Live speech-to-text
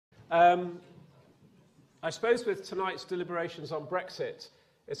I suppose with tonight's deliberations on Brexit,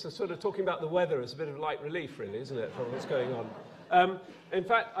 it's a sort of talking about the weather as a bit of light relief, really, isn't it, from what's going on? In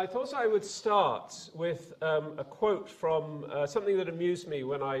fact, I thought I would start with a quote from something that amused me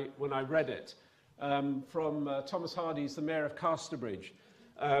when I read it, from Thomas Hardy's The Mayor of Casterbridge.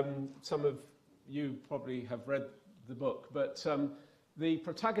 Some of you probably have read the book, but the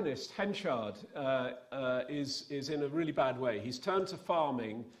protagonist, Henchard, is in a really bad way. He's turned to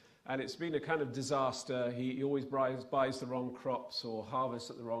farming, and it's been a kind of disaster. He always buys the wrong crops or harvests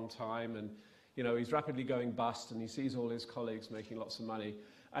at the wrong time, and he's rapidly going bust, and he sees all his colleagues making lots of money.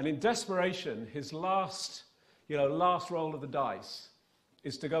 And in desperation, his last roll of the dice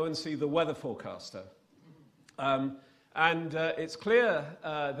is to go and see the weather forecaster. It's clear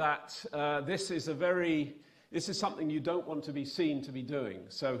that this is something you don't want to be seen to be doing.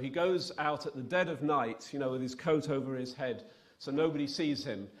 So he goes out at the dead of night, with his coat over his head, so nobody sees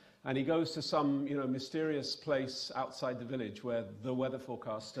him. And he goes to some, mysterious place outside the village where the weather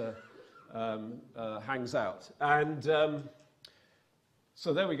forecaster hangs out. And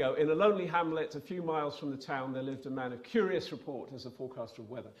so there we go. In a lonely hamlet a few miles from the town, there lived a man of curious report as a forecaster of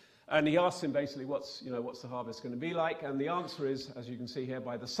weather. And he asks him basically, what's the harvest going to be like? And the answer is, as you can see here,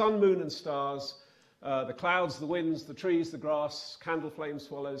 by the sun, moon, and stars, the clouds, the winds, the trees, the grass, candle flame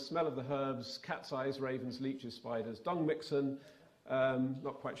swallows, smell of the herbs, cat's eyes, ravens, leeches, spiders, dung mixen.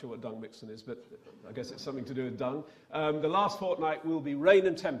 Not quite sure what dung mixen is, but I guess it's something to do with dung. The last fortnight will be rain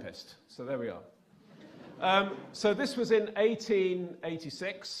and tempest. So there we are. So this was in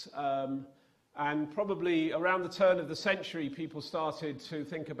 1886, and probably around the turn of the century, people started to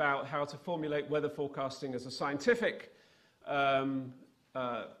think about how to formulate weather forecasting as a scientific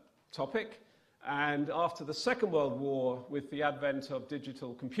topic. And after the Second World War, with the advent of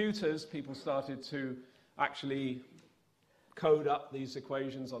digital computers, people started to actually code up these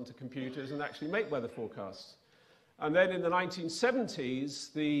equations onto computers and actually make weather forecasts. And then in the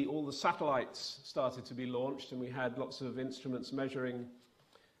 1970s, all the satellites started to be launched, and we had lots of instruments measuring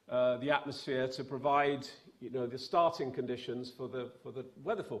the atmosphere to provide, the starting conditions for the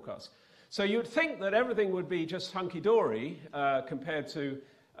weather forecast. So you'd think that everything would be just hunky-dory compared to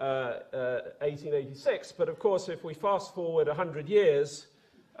 1886, but of course, if we fast forward 100 years,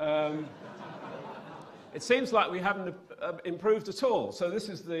 it seems like we haven't improved at all. So this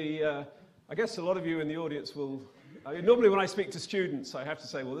is I guess a lot of you in the audience will, normally when I speak to students, I have to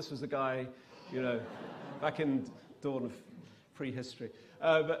say, well, this was the guy, back in dawn of prehistory.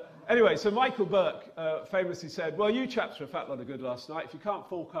 But anyway, so Michael Burke famously said, well, you chaps were a fat lot of good last night. If you can't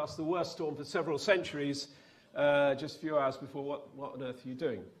forecast the worst storm for several centuries, just a few hours before, what on earth are you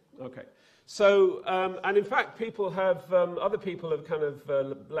doing? Okay. So, and in fact, other people have kind of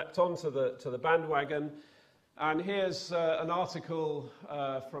leapt onto the bandwagon. And here's an article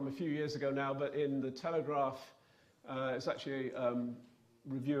from a few years ago now, but in the Telegraph, it's actually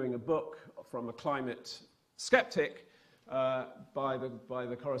reviewing a book from a climate skeptic by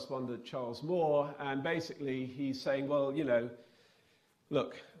the correspondent Charles Moore. And basically, he's saying, well,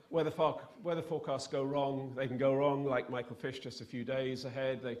 look, weather forecasts go wrong. They can go wrong, like Michael Fish, just a few days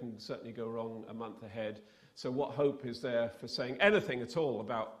ahead. They can certainly go wrong a month ahead. So what hope is there for saying anything at all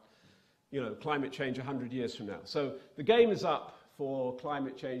about, climate change 100 years from now? So the game is up for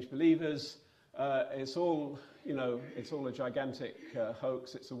climate change believers. It's all a gigantic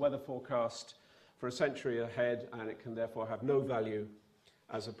hoax. It's a weather forecast for a century ahead, and it can therefore have no value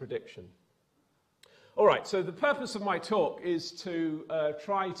as a prediction. All right, so the purpose of my talk is to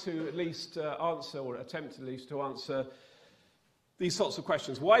try to at least answer, or attempt at least to answer, these sorts of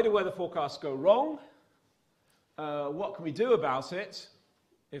questions. Why do weather forecasts go wrong? What can we do about it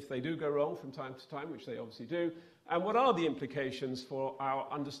if they do go wrong from time to time, which they obviously do? And what are the implications for our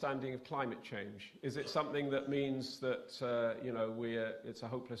understanding of climate change? Is it something that means that it's a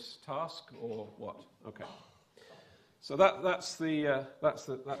hopeless task, or what? Okay. So that's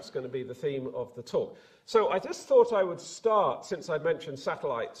going to be the theme of the talk. So I just thought I would start, since I mentioned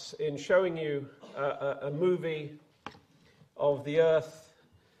satellites, in showing you a movie of the Earth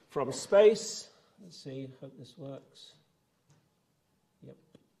from space. Let's see, hope this works. Yep,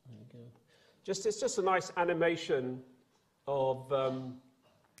 there we go. It's just a nice animation of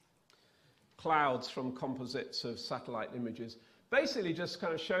clouds from composites of satellite images. Basically just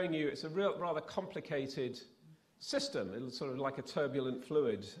kind of showing you it's a rather complicated system. It's sort of like a turbulent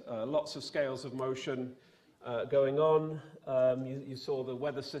fluid. Lots of scales of motion going on. You saw the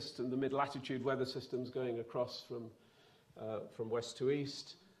weather system, the mid-latitude weather systems going across from west to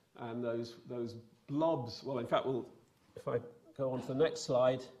east. And those blobs, well, in fact, if I go on to the next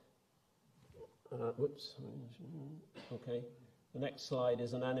slide, whoops, okay, the next slide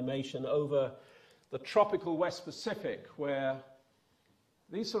is an animation over the tropical West Pacific, where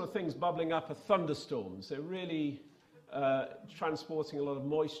these sort of things bubbling up are thunderstorms. They're really transporting a lot of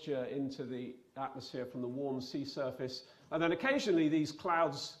moisture into the atmosphere from the warm sea surface. And then occasionally these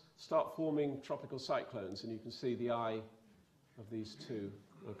clouds start forming tropical cyclones, and you can see the eye of these two.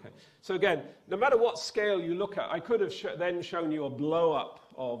 Okay. So again, no matter what scale you look at, I could have then shown you a blow-up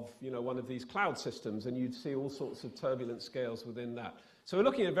of one of these cloud systems, and you'd see all sorts of turbulent scales within that. So we're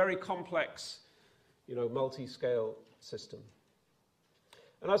looking at a very complex, multi-scale system.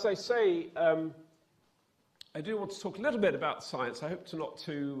 And as I say, I do want to talk a little bit about science. I hope to not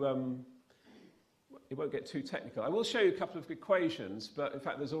too, it won't get too technical. I will show you a couple of equations, but in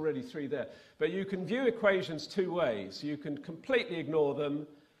fact there's already 3 there. But you can view equations 2 ways. You can completely ignore them.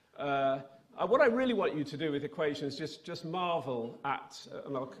 What I really want you to do with equations is just marvel at,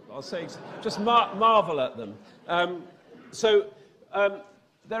 and I'll say, just marvel at them.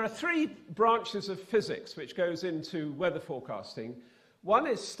 There are 3 branches of physics which goes into weather forecasting. One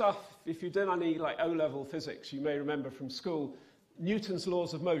is stuff, if you've done any O-level physics, you may remember from school, Newton's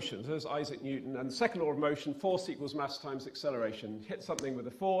laws of motion. There's Isaac Newton. And the second law of motion, force equals mass times acceleration. You hit something with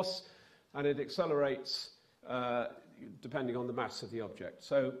a force, and it accelerates depending on the mass of the object.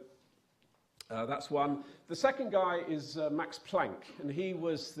 So that's one. The second guy is Max Planck, and he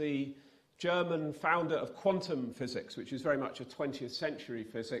was the German founder of quantum physics, which is very much a 20th century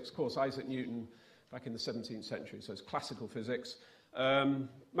physics. Of course, Isaac Newton back in the 17th century, so it's classical physics.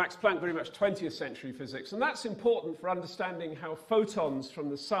 Max Planck, very much 20th century physics, and that's important for understanding how photons from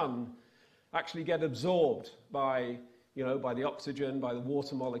the sun actually get absorbed by the oxygen, by the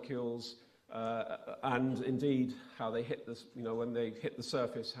water molecules, and indeed how they hit when they hit the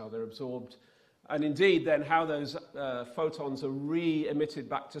surface, how they're absorbed, and indeed then how those photons are re-emitted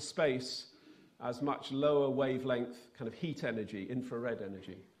back to space as much lower wavelength kind of heat energy, infrared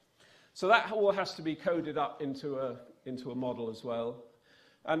energy. So that all has to be coded up into a model as well.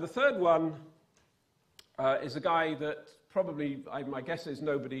 And the third one is a guy that probably, my guess is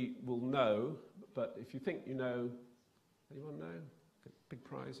nobody will know, but if you think you know, anyone know? Big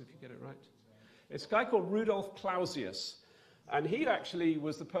prize if you get it right. It's a guy called Rudolf Clausius, and he actually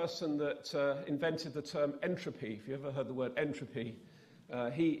was the person that invented the term entropy. If you ever heard the word entropy,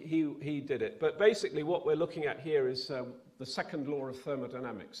 he did it. But basically what we're looking at here is the second law of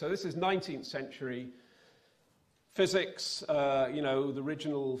thermodynamics. So this is 19th century physics, the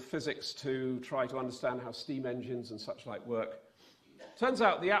original physics to try to understand how steam engines and such like work. Turns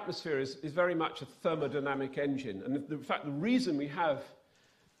out the atmosphere is very much a thermodynamic engine. And in fact, the reason we have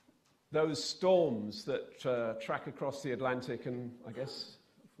those storms that track across the Atlantic and, I guess,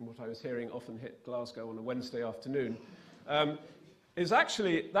 from what I was hearing, often hit Glasgow on a Wednesday afternoon, is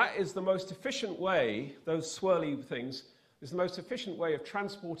actually, that is the most efficient way, those swirly things, is the most efficient way of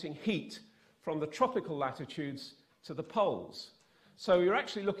transporting heat from the tropical latitudes to the poles. So you're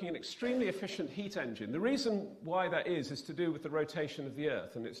actually looking at an extremely efficient heat engine. The reason why that is to do with the rotation of the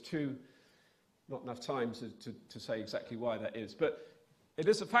Earth, and it's not enough time to say exactly why that is. But it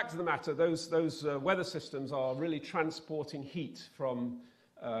is a fact of the matter, those weather systems are really transporting heat from,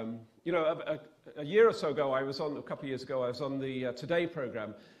 a year or so ago, a couple of years ago, I was on the Today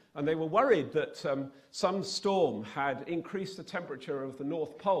program, and they were worried that some storm had increased the temperature of the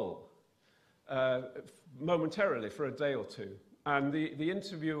North Pole momentarily for a day or two. And the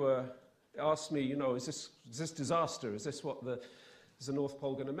interviewer asked me, is this disaster? Is the North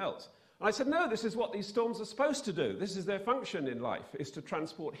Pole going to melt? And I said, no, this is what these storms are supposed to do. This is their function in life, is to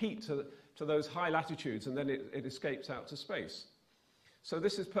transport heat to those high latitudes, and then it escapes out to space. So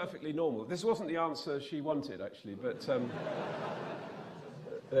this is perfectly normal. This wasn't the answer she wanted, actually, but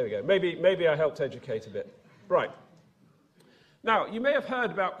there we go. Maybe I helped educate a bit. Right. Now, you may have heard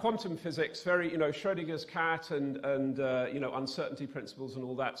about quantum physics, Schrödinger's cat and uncertainty principles and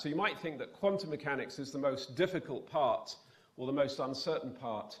all that. So you might think that quantum mechanics is the most difficult part or the most uncertain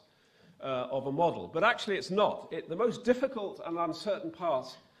part of a model. But actually it's not. The most difficult and uncertain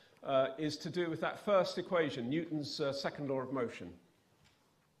part is to do with that first equation, Newton's second law of motion.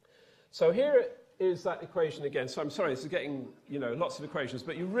 So here is that equation again. So I'm sorry, this is getting lots of equations,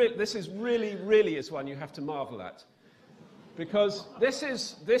 but this is really is one you have to marvel at. Because this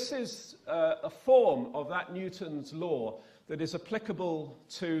is a form of that Newton's law that is applicable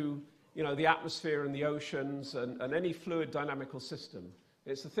to the atmosphere and the oceans and any fluid dynamical system.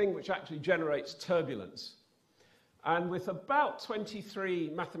 It's the thing which actually generates turbulence. And with about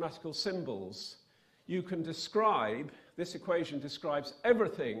 23 mathematical symbols, you can describe, this equation describes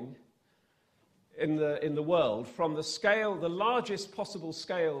everything in the world from the scale, the largest possible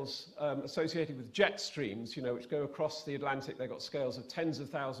scales associated with jet streams, you know, which go across the Atlantic. They've got scales of tens of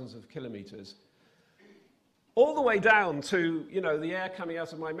thousands of kilometers, all the way down to, you know, the air coming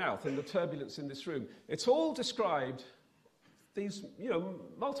out of my mouth and the turbulence in this room. It's all described, these, you know,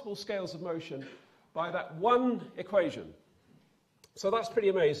 multiple scales of motion by that one equation. So that's pretty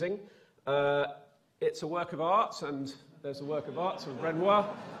amazing. It's a work of art, and there's a work of art of Renoir.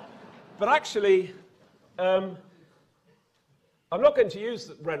 But actually, I'm not going to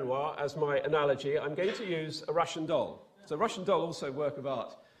use Renoir as my analogy. I'm going to use a Russian doll. So Russian doll, also a work of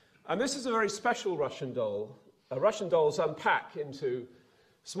art. And this is a very special Russian doll. Russian dolls unpack into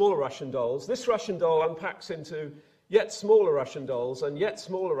smaller Russian dolls. This Russian doll unpacks into yet smaller Russian dolls, and yet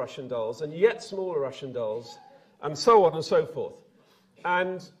smaller Russian dolls, and yet smaller Russian dolls, and so on and so forth.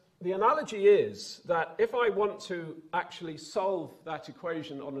 And the analogy is that if I want to actually solve that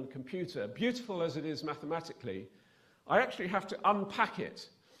equation on a computer, beautiful as it is mathematically, I actually have to unpack it.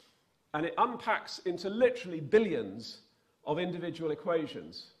 And it unpacks into literally billions of individual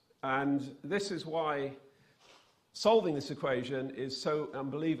equations. And this is why solving this equation is so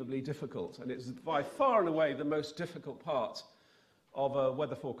unbelievably difficult. And it's by far and away the most difficult part of a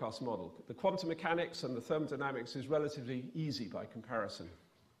weather forecast model. The quantum mechanics and the thermodynamics is relatively easy by comparison.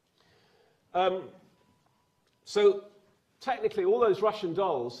 So technically, all those Russian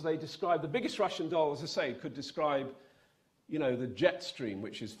dolls, they describe, the biggest Russian doll, as I say, could describe, you know, the jet stream,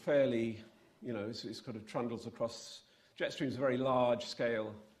 which is fairly, you know, it's kind of trundles across. Jet stream is a very large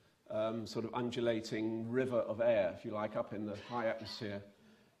scale, sort of undulating river of air, if you like, up in the high atmosphere.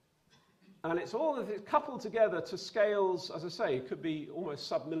 And it's all coupled together to scales, as I say, it could be almost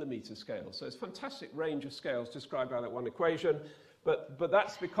sub-millimeter scales. So it's a fantastic range of scales described by that one equation. But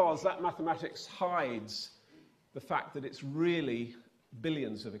that's because that mathematics hides the fact that it's really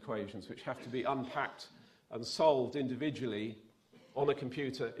billions of equations which have to be unpacked and solved individually on a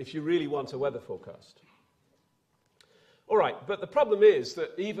computer if you really want a weather forecast. All right, but the problem is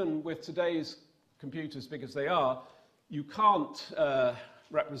that even with today's computers, big as they are, you can't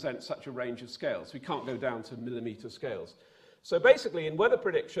represent such a range of scales. We can't go down to millimeter scales. So basically, in weather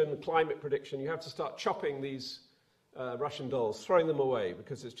prediction, climate prediction, you have to start chopping these Russian dolls, throwing them away,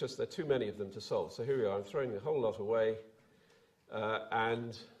 because it's just there are too many of them to solve. So here we are, I'm throwing a whole lot away.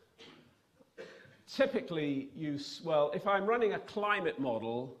 And typically, well, if I'm running a climate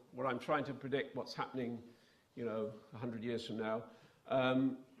model where I'm trying to predict what's happening, you know, 100 years from now,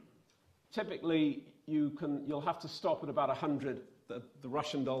 typically you'll have to stop at about 100, the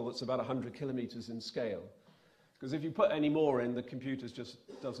Russian doll that's about 100 kilometers in scale. Because if you put any more in, the computer just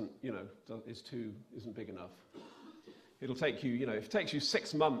doesn't, you know, isn't big enough. It'll take you, you know, if it takes you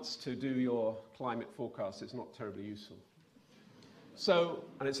 6 months to do your climate forecast, it's not terribly useful. So,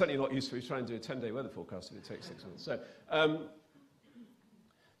 and it's certainly not useful if you try and do a 10-day weather forecast if it takes 6 months. So,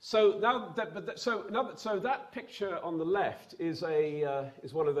 so that picture on the left is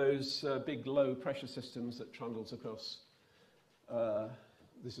one of those big low pressure systems that trundles across.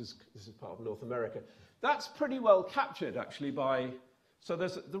 This is part of North America. That's pretty well captured actually by. So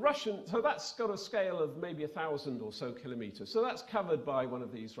there's the Russian. So that's got a scale of maybe 1,000 or so kilometers. So that's covered by one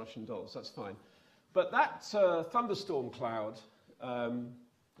of these Russian dolls. That's fine. But that thunderstorm cloud, and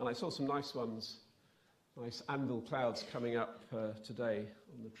I saw some nice ones, nice anvil clouds coming up today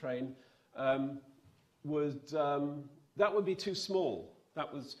on the train. That would be too small.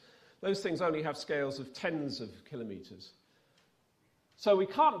 Those things only have scales of tens of kilometers. So we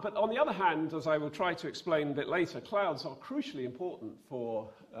can't, but on the other hand, as I will try to explain a bit later, clouds are crucially important for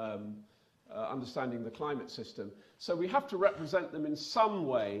understanding the climate system. So we have to represent them in some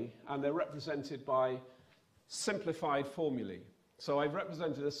way, and they're represented by simplified formulae. So I've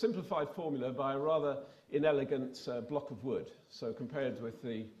represented a simplified formula by a rather inelegant block of wood, so compared with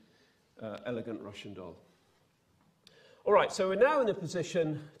the elegant Russian doll. All right, so we're now in a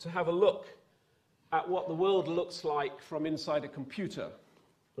position to have a look at what the world looks like from inside a computer.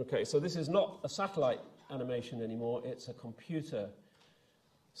 Okay, so this is not a satellite animation anymore, it's a computer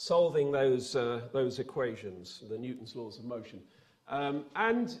solving those equations, the Newton's laws of motion.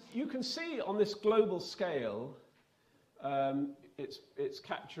 And you can see on this global scale, it's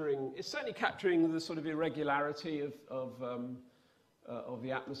certainly capturing the sort of irregularity of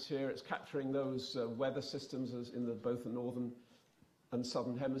the atmosphere. It's capturing those weather systems as in both the northern and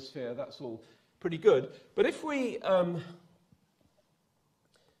southern hemisphere. That's all pretty good. But if we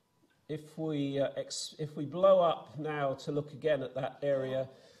blow up now to look again at that area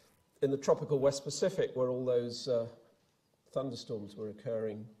in the tropical West Pacific where all those thunderstorms were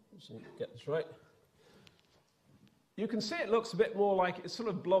occurring, get this right. you can see it looks a bit more like, it's sort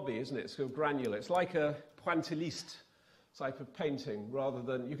of blobby, isn't it? It's sort of granular. It's like a pointilliste type of painting rather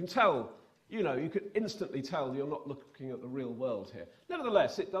than, you can tell, you know, you can instantly tell you're not looking at the real world here.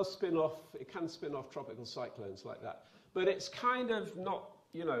 Nevertheless, it does spin off, it can spin off tropical cyclones like that. But it's kind of not,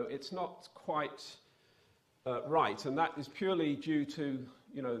 you know, it's not quite right, and that is purely due to,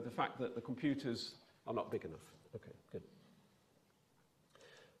 you know, the fact that the computers are not big enough. Okay, good.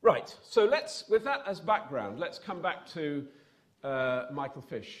 Right, so let's, with that as background, let's come back to Michael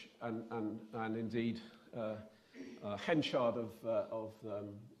Fish and indeed Henchard of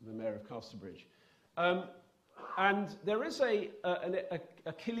the Mayor of Casterbridge. And there is an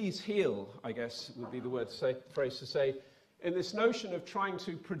Achilles heel, I guess would be the word to say, phrase to say, in this notion of trying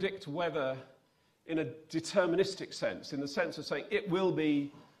to predict weather in a deterministic sense, in the sense of saying it will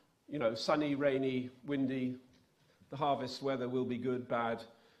be, you know, sunny, rainy, windy, the harvest weather will be good, bad.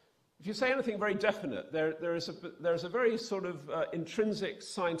 If you say anything very definite, there's a very sort of intrinsic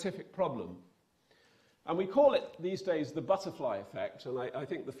scientific problem. And we call it these days the butterfly effect, and I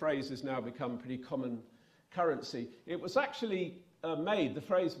think the phrase has now become pretty common currency. It was actually made, the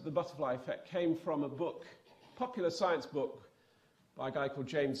phrase the butterfly effect came from a book, popular science book by a guy called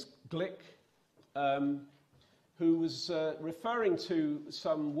James Gleick, who was referring to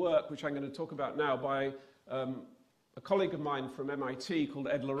some work, which I'm going to talk about now, by a colleague of mine from MIT called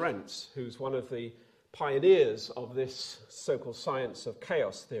Ed Lorenz, who's one of the pioneers of this so-called science of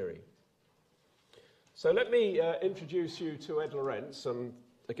chaos theory. So let me introduce you to Ed Lorenz, and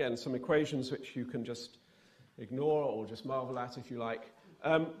again, some equations which you can just ignore or just marvel at if you like.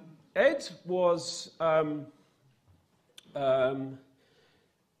 Ed was...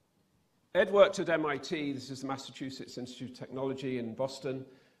 Ed worked at MIT, this is the Massachusetts Institute of Technology in Boston,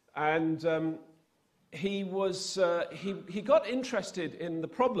 and he got interested in the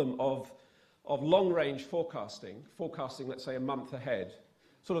problem of long-range forecasting, let's say, a month ahead,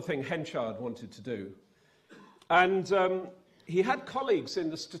 sort of thing Henchard wanted to do. And he had colleagues in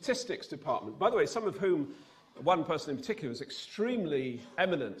the statistics department, by the way, some of whom, one person in particular, was an extremely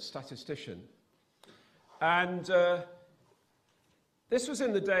eminent statistician. And this was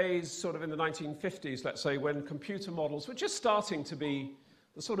in the days, sort of in the 1950s, let's say, when computer models were just starting to be,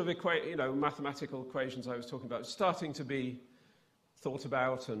 the sort of mathematical equations I was talking about, starting to be thought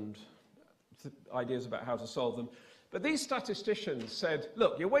about and ideas about how to solve them. But these statisticians said,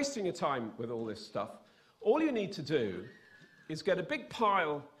 look, you're wasting your time with all this stuff. All you need to do is get a big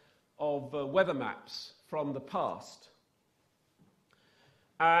pile of weather maps from the past.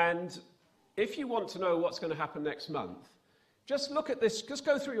 And if you want to know what's going to happen next month, just look at this, just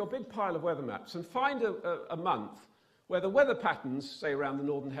go through your big pile of weather maps and find a month where the weather patterns, say around the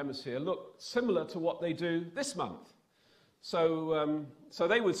Northern Hemisphere, look similar to what they do this month. So, so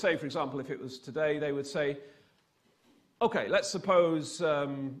they would say, for example, if it was today, they would say, okay, let's suppose, what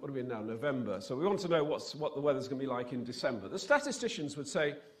are we in now, November, so we want to know what the weather's going to be like in December. The statisticians would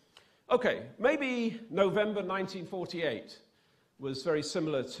say, okay, maybe November 1948 was very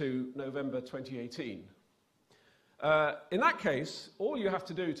similar to November 2018. In that case, all you have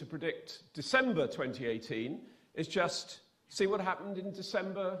to do to predict December 2018 is just see what happened in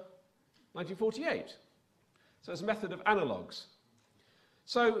December 1948. So it's a method of analogues.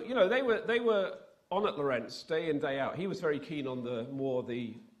 So, you know, they were on at Lorenz day in, day out. He was very keen on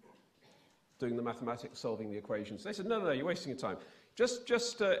doing the mathematics, solving the equations. They said, no, you're wasting your time. Just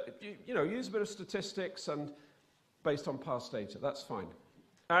use a bit of statistics and based on past data. That's fine.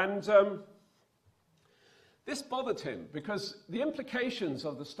 And this bothered him because the implications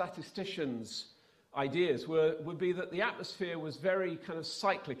of the statisticians' ideas would be that the atmosphere was very kind of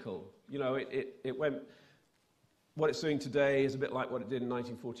cyclical. You know, it went, what it's doing today is a bit like what it did in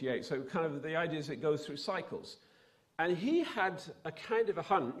 1948. So kind of the idea is it goes through cycles. And he had a kind of a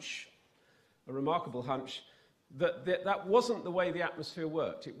hunch, a remarkable hunch, that wasn't the way the atmosphere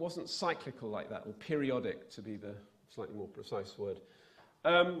worked. It wasn't cyclical like that, or periodic, to be the slightly more precise word.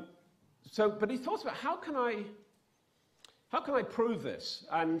 But he thought about how can I prove this?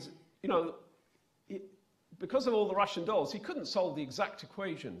 And, you know, because of all the Russian dolls, he couldn't solve the exact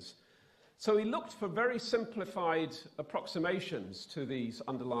equations. So he looked for very simplified approximations to these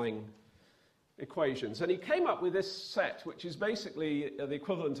underlying equations. And he came up with this set, which is basically the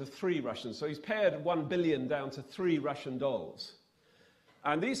equivalent of 3 Russians. So he's pared 1 billion down to 3 Russian dolls.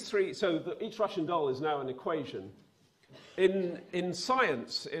 And these 3, so each Russian doll is now an equation. In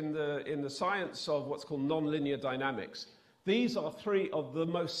science, in the science of what's called nonlinear dynamics, these are 3 of the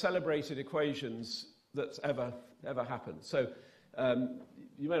most celebrated equations that's ever happened. So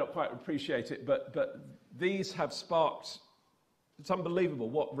you may not quite appreciate it, but these have sparked, it's unbelievable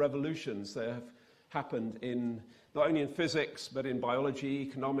what revolutions they happened in not only in physics, but in biology,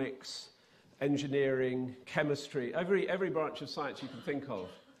 economics, engineering, chemistry, every branch of science you can think of.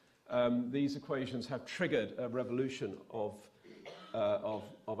 These equations have triggered a revolution of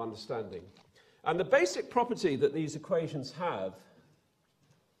understanding. And the basic property that these equations have,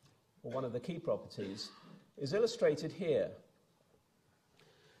 or one of the key properties, is illustrated here.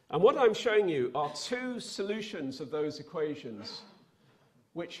 And what I'm showing you are two solutions of those equations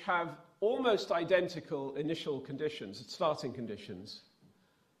which have almost identical initial conditions, starting conditions.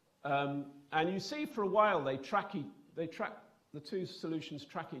 And you see for a while the two solutions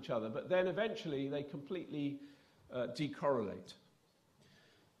track each other, but then eventually they completely decorrelate.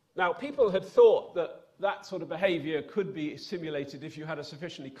 Now, people had thought that that sort of behavior could be simulated if you had a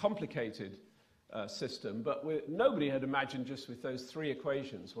sufficiently complicated system, but nobody had imagined just with those three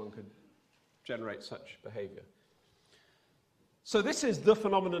equations one could generate such behavior. So this is the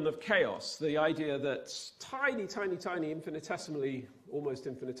phenomenon of chaos, the idea that tiny, tiny, tiny, almost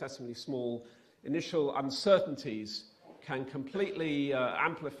infinitesimally small initial uncertainties can completely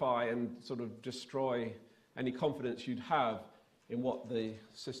amplify and sort of destroy any confidence you'd have in what the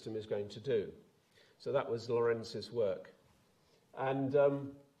system is going to do. So that was Lorentz's work. And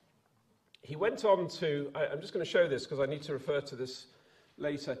he went on to, I'm just going to show this because I need to refer to this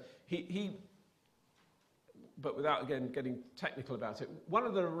later. But without, again, getting technical about it, one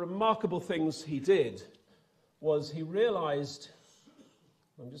of the remarkable things he did was he realized,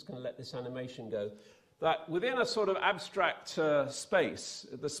 I'm just going to let this animation go, that within a sort of abstract space,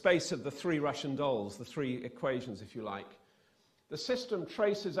 the space of the three Russian dolls, the three equations, if you like, the system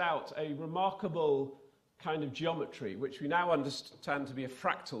traces out a remarkable kind of geometry, which we now understand to be a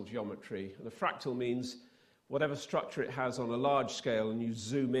fractal geometry. And a fractal means whatever structure it has on a large scale, and you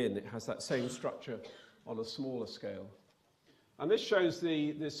zoom in, it has that same structure on a smaller scale. And this shows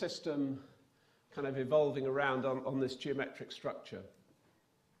the system kind of evolving around on this geometric structure.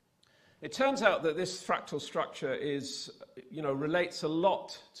 It turns out that this fractal structure relates a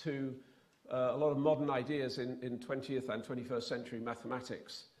lot to a lot of modern ideas in 20th and 21st century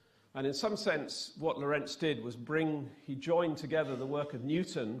mathematics. And in some sense, what Lorentz did was he joined together the work of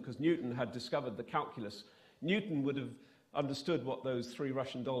Newton, because Newton had discovered the calculus. Newton would have understood what those three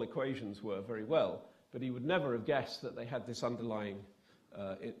Russian doll equations were very well, but he would never have guessed that they had this underlying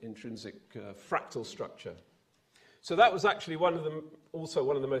intrinsic fractal structure. So that was actually also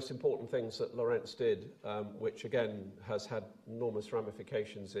one of the most important things that Lorentz did, which again has had enormous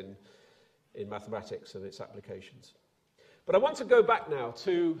ramifications in mathematics and its applications. But I want to go back now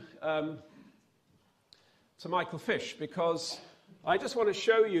to Michael Fish, because I just want to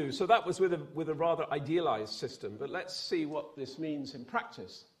show you, so that was with a rather idealized system, but let's see what this means in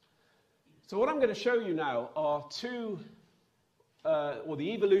practice. So what I'm going to show you now are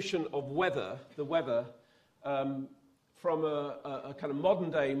the evolution of the weather, from a kind of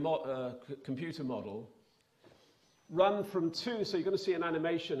modern-day computer model, run from so you're going to see an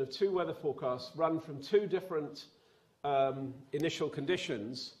animation of two weather forecasts run from two different initial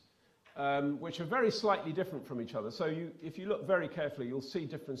conditions, which are very slightly different from each other. So if you look very carefully, you'll see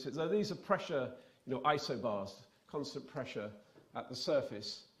differences. So these are pressure, isobars, constant pressure at the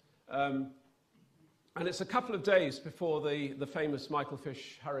surface. And it's a couple of days before the famous Michael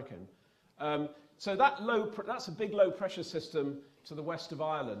Fish hurricane. So that's a big low-pressure system to the west of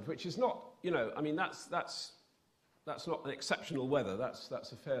Ireland, which is not, that's not an exceptional weather.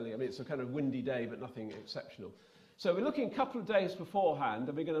 That's a fairly, it's a kind of windy day, but nothing exceptional. So we're looking a couple of days beforehand,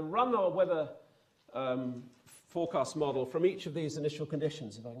 and we're going to run our weather forecast model from each of these initial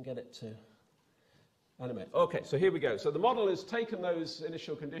conditions, if I can get it to animate. Okay, so here we go. So the model has taken those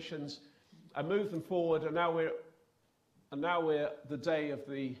initial conditions and moved them forward, and now we're the day of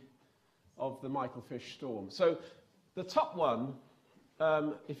the Michael Fish storm. So the top one,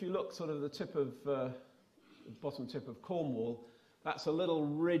 if you look sort of the bottom tip of Cornwall, that's a little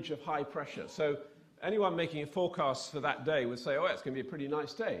ridge of high pressure. So anyone making a forecast for that day would say, it's going to be a pretty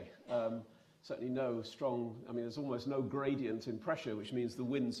nice day. Certainly no strong, there's almost no gradient in pressure, which means the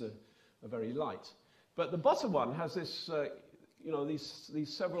winds are very light. But the bottom one has this,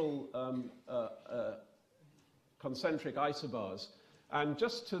 these several concentric isobars. And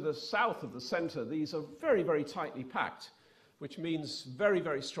just to the south of the center, these are very, very tightly packed, which means very,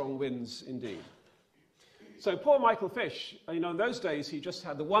 very strong winds indeed. So poor Michael Fish, in those days, he just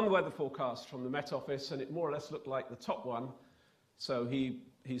had the one weather forecast from the Met Office, and it more or less looked like the top one. So he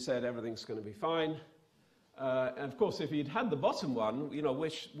said everything's going to be fine. And of course, if he'd had the bottom one,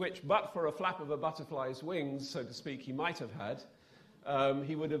 which but for a flap of a butterfly's wings, so to speak, he might have had,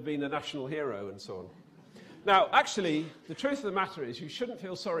 he would have been a national hero and so on. Now, actually, the truth of the matter is you shouldn't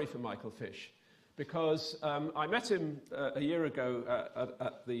feel sorry for Michael Fish, because I met him a year ago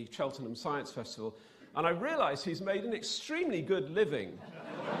at the Cheltenham Science Festival, and I realized he's made an extremely good living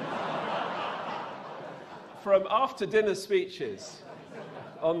from after-dinner speeches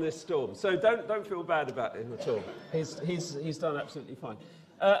on this storm. So don't feel bad about him at all. He's done absolutely fine.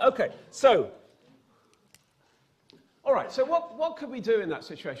 Okay, so, all right, so what could we do in that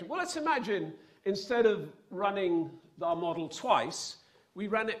situation? Well, let's imagine instead of running our model twice, we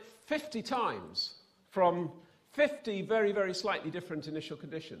ran it 50 times from 50 very, very slightly different initial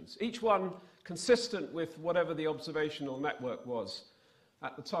conditions, each one consistent with whatever the observational network was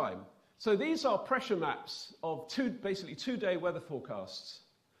at the time. So these are pressure maps of basically two-day weather forecasts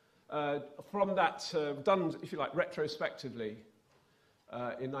from that, done, if you like, retrospectively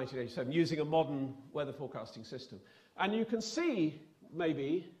in 1987, using a modern weather forecasting system. And you can see,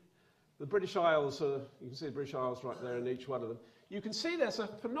 maybe, the British Isles, you can see the British Isles right there in each one of them. You can see there's a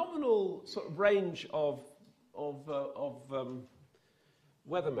phenomenal sort of range of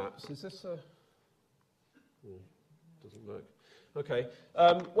weather maps. Is this a... doesn't work. Okay.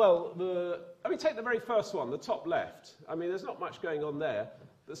 Well, take the very first one, the top left. I mean, there's not much going on there.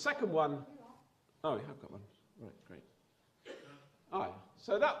 The second one... Oh, you have got one. Right, great. Ah,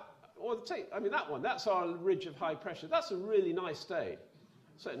 so that one, that's our ridge of high pressure. That's a really nice day.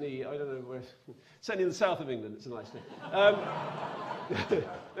 Certainly, I don't know where, certainly in the south of England, it's a nice day.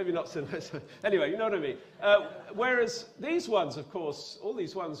 Maybe not so nice. Anyway, you know what I mean. Whereas these ones, of course, all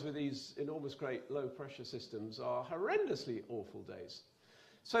these ones with these enormous great low pressure systems are horrendously awful days.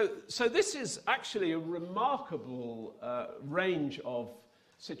 So this is actually a remarkable range of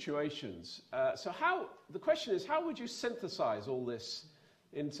situations. The question is, how would you synthesize all this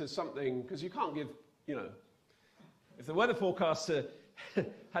into something, because you can't give, if the weather forecaster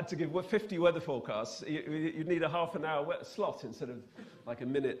had to give 50 weather forecasts, you'd need a half an hour slot instead of like a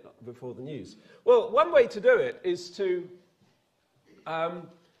minute before the news. Well, one way to do it is to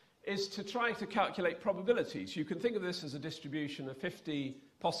try to calculate probabilities. You can think of this as a distribution of 50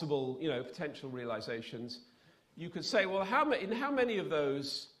 possible, potential realizations. You could say, well, in how many of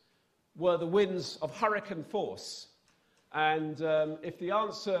those were the winds of hurricane force? And if the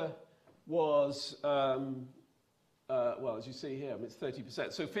answer was, well, as you see here, it's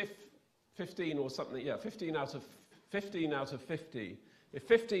 30%. So 15 or something, 15 out of 50. If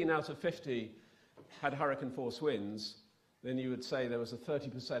 15 out of 50 had hurricane force winds, then you would say there was a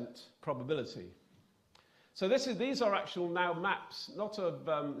 30% probability. So these are actual now maps, not of,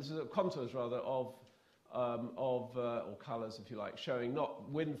 this is contours rather, or colours, if you like, showing not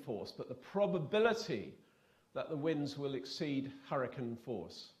wind force, but the probability that the winds will exceed hurricane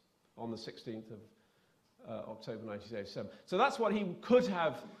force on the 16th of October 1987. So that's what he could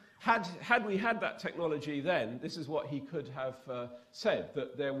have, had we had that technology then, this is what he could have said,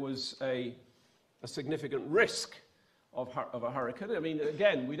 that there was a significant risk of a hurricane. I mean,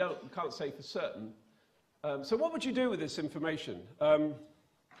 again, we can't say for certain. So what would you do with this information? I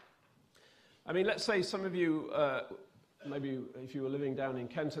mean, let's say some of you, maybe if you were living down in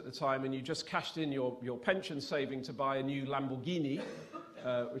Kent at the time and you just cashed in your pension saving to buy a new Lamborghini,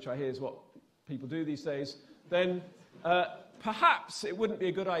 which I hear is what people do these days, then perhaps it wouldn't be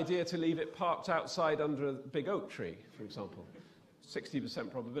a good idea to leave it parked outside under a big oak tree, for example.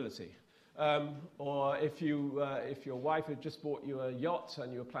 60% probability. Or if your wife had just bought you a yacht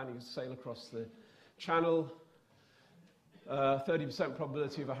and you were planning to sail across the channel, 30%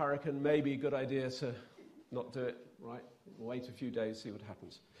 probability of a hurricane, maybe a good idea to not do it, right? Wait a few days, see what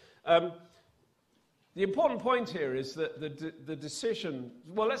happens. The important point here is that the decision,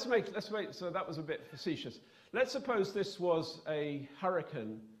 well, let's make, so that was a bit facetious. Let's suppose this was a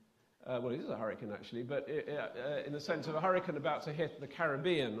hurricane, well, it is a hurricane actually, but in the sense of a hurricane about to hit the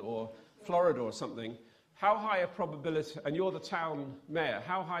Caribbean or Florida or something. How high a probability, and you're the town mayor,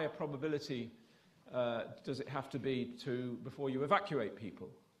 how high a probability does it have to be before you evacuate people?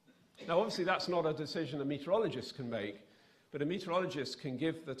 Now, obviously, that's not a decision a meteorologist can make, but a meteorologist can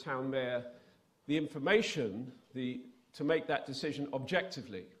give the town mayor the information to make that decision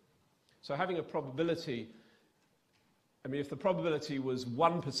objectively. So having a probability, I mean, if the probability was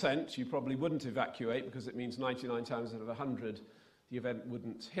 1%, you probably wouldn't evacuate because it means 99 times out of 100 the event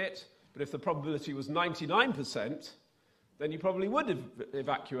wouldn't hit. But if the probability was 99%, then you probably would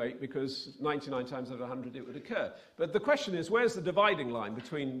evacuate because 99 times out of 100 it would occur. But the question is, where's the dividing line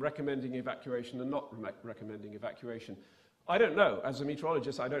between recommending evacuation and not recommending evacuation? I don't know. As a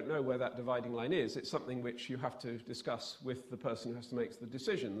meteorologist, I don't know where that dividing line is. It's something which you have to discuss with the person who has to make the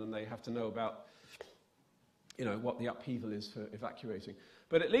decision, and they have to know about, what the upheaval is for evacuating.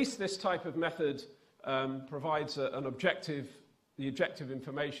 But at least this type of method provides an objective, the objective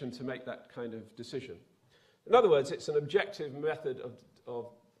information to make that kind of decision. In other words, it's an objective method of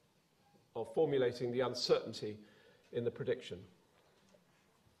formulating the uncertainty in the prediction.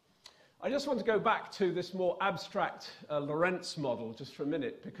 I just want to go back to this more abstract Lorentz model just for a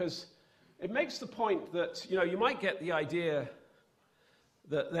minute, because it makes the point that, you might get the idea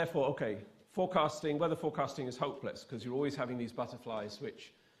that, therefore, okay, weather forecasting is hopeless because you're always having these butterflies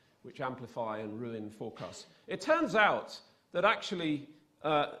which amplify and ruin forecasts. It turns out that actually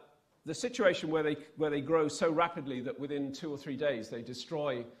the situation where they grow so rapidly that within 2 or 3 days they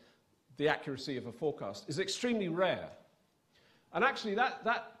destroy the accuracy of a forecast is extremely rare. And actually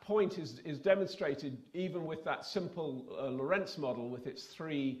that point is demonstrated even with that simple Lorentz model with its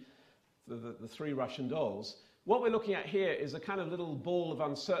the three Russian dolls. What we're looking at here is a kind of little ball of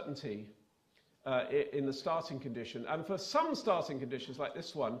uncertainty in the starting condition. And for some starting conditions like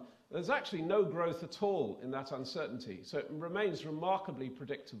this one, there's actually no growth at all in that uncertainty. So it remains remarkably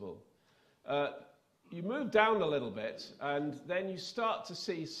predictable. You move down a little bit, and then you start to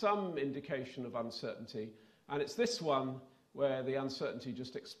see some indication of uncertainty. And it's this one where the uncertainty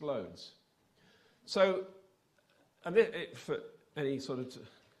just explodes. So, and for any sort of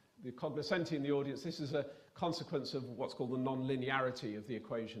the cognoscenti in the audience, this is a consequence of what's called the non-linearity of the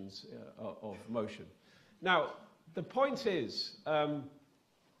equations of motion. Now, the point is,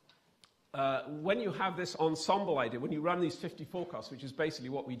 when you have this ensemble idea, when you run these 50 forecasts, which is basically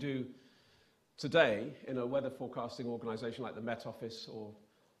what we do today in a weather forecasting organization like the Met Office or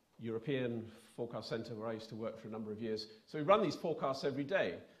European Forecast Center, where I used to work for a number of years. So we run these forecasts every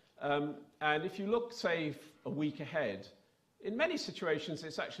day. And if you look, say, a week ahead, in many situations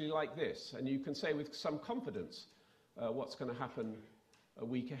it's actually like this. And you can say with some confidence what's going to happen a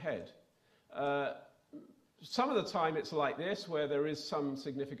week ahead. Some of the time it's like this, where there is some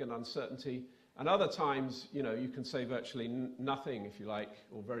significant uncertainty. And other times, you can say virtually nothing, if you like,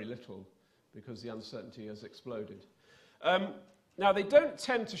 or very little, because the uncertainty has exploded. Now, they don't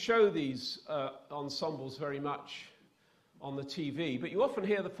tend to show these ensembles very much on the TV, but you often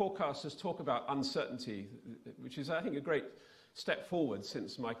hear the forecasters talk about uncertainty, which is, I think, a great step forward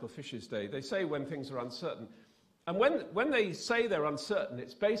since Michael Fisher's day. They say when things are uncertain. And when they say they're uncertain,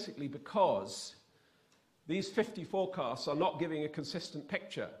 it's basically because these 50 forecasts are not giving a consistent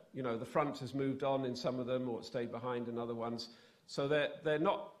picture. The front has moved on in some of them, or it stayed behind in other ones. So they're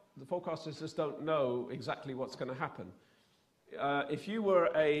not, the forecasters just don't know exactly what's going to happen. If you were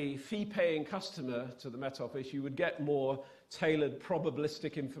a fee-paying customer to the Met Office, you would get more tailored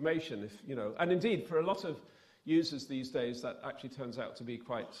probabilistic information. And indeed, for a lot of users these days, that actually turns out to be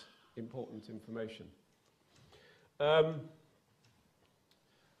quite important information.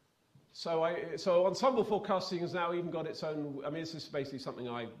 So ensemble forecasting has now even got its own. I mean, this is basically something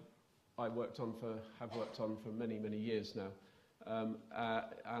I have worked on for many, many years now. And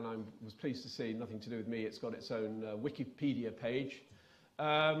I was pleased to see, nothing to do with me, it's got its own Wikipedia page.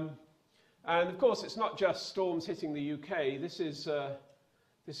 And of course, it's not just storms hitting the UK. This is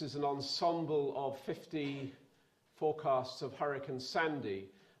an ensemble of 50 forecasts of Hurricane Sandy.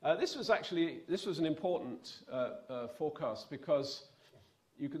 This was an important forecast because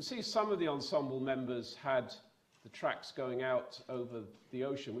you can see some of the ensemble members had the tracks going out over the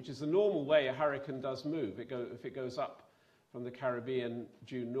ocean, which is the normal way a hurricane does move. If it goes up from the Caribbean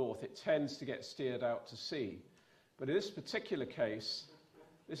due north, it tends to get steered out to sea. But in this particular case,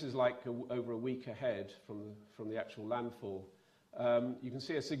 this is like over a week ahead from the actual landfall. You can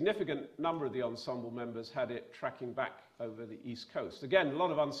see a significant number of the ensemble members had it tracking back over the east coast. Again, a lot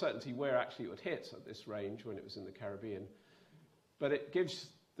of uncertainty where actually it would hit at this range when it was in the Caribbean. But it gives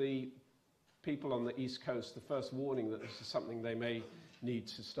the people on the east coast the first warning that this is something they may need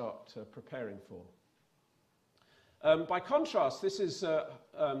to start preparing for. By contrast, this is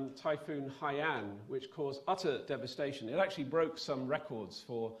Typhoon Haiyan, which caused utter devastation. It actually broke some records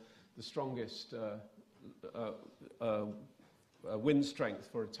for the strongest wind strength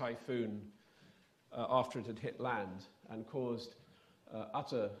for a typhoon after it had hit land, and caused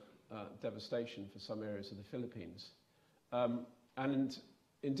utter devastation for some areas of the Philippines. And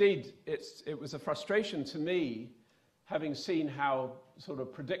indeed, it was a frustration to me, having seen how sort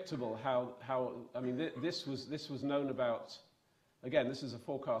of predictable, I mean, this was known about. Again, this is a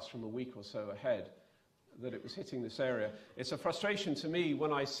forecast from a week or so ahead, that it was hitting this area. It's a frustration to me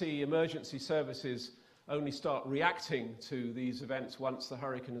when I see emergency services only start reacting to these events once the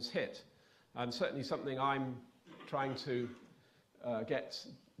hurricane has hit. And certainly something I'm trying to get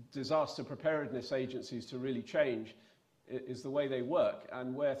disaster preparedness agencies to really change is the way they work,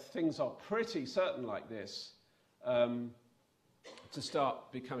 and where things are pretty certain like this, to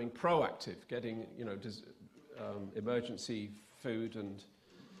start becoming proactive, getting emergency food and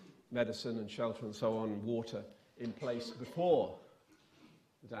medicine and shelter and so on, water in place before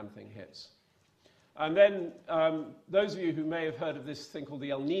the damn thing hits. And then those of you who may have heard of this thing called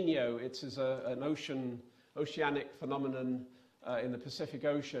the El Nino, it is an oceanic phenomenon in the Pacific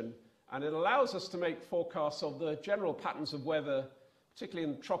Ocean, and it allows us to make forecasts of the general patterns of weather,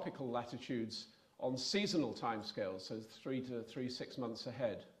 particularly in tropical latitudes, on seasonal timescales, so 6 months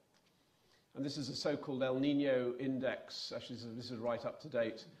ahead. And this is a so-called El Nino index. Actually, this is right up to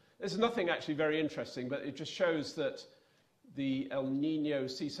date. There's nothing actually very interesting, but it just shows that the El Nino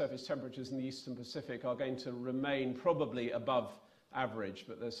sea surface temperatures in the eastern Pacific are going to remain probably above average,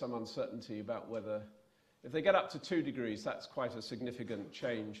 but there's some uncertainty about whether, if they get up to 2 degrees, that's quite a significant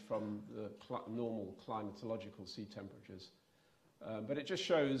change from the normal climatological sea temperatures. But it just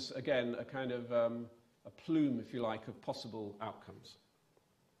shows, again, a kind of a plume, if you like, of possible outcomes.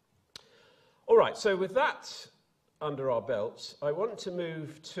 All right, so with that under our belts, I want to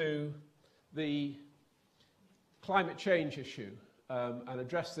move to the climate change issue and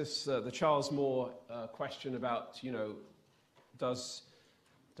address this, the Charles Moore question about, does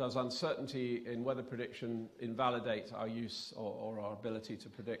uncertainty in weather prediction invalidate our use or our ability to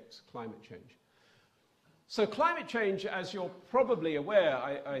predict climate change? So climate change, as you're probably aware,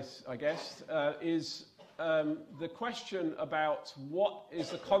 I guess, is the question about what is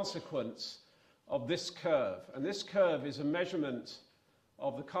the consequence of this curve. And this curve is a measurement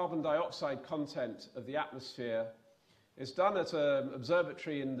of the carbon dioxide content of the atmosphere. It's done at an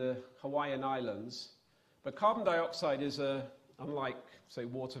observatory in the Hawaiian Islands. But carbon dioxide is unlike, say,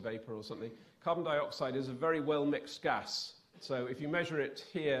 water vapor or something, carbon dioxide is a very well-mixed gas. So if you measure it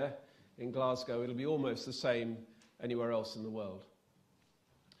here in Glasgow, it'll be almost the same anywhere else in the world.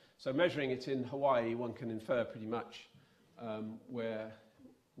 So measuring it in Hawaii, one can infer pretty much where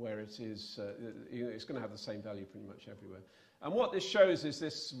it is, it's going to have the same value pretty much everywhere. And what this shows is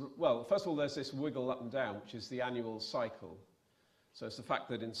this, well, first of all, there's this wiggle up and down, which is the annual cycle. So it's the fact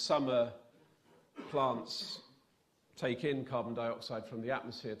that in summer, plants take in carbon dioxide from the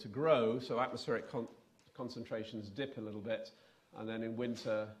atmosphere to grow, so atmospheric concentrations dip a little bit, and then in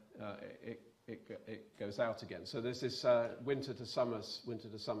winter, it goes out again. So there's this winter to summer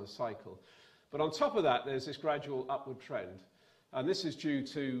cycle. But on top of that, there's this gradual upward trend. And this is due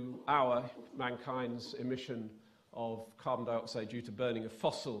to mankind's emission of carbon dioxide due to burning of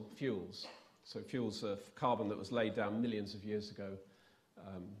fossil fuels. So fuels of carbon that was laid down millions of years ago,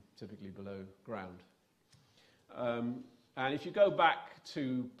 typically below ground. And if you go back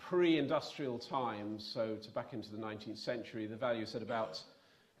to pre-industrial times, so to back into the 19th century, the value is at about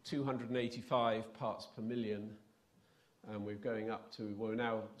 285 parts per million. And we're going up to, we're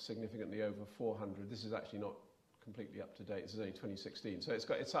now significantly over 400. This is actually not completely up to date. This is only 2016. So it's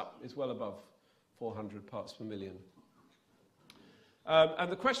well above 400 parts per million. And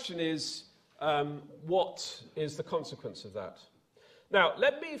the question is, what is the consequence of that? Now,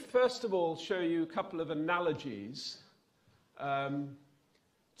 let me first of all show you a couple of analogies to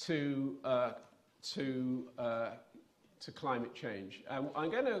climate change. I'm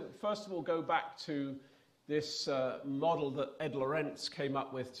going to first of all go back to this model that Ed Lorenz came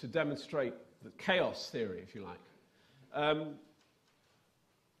up with to demonstrate the chaos theory, if you like. I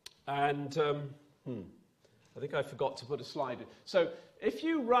think I forgot to put a slide in. So if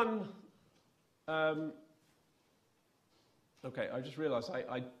you run... okay, I just realized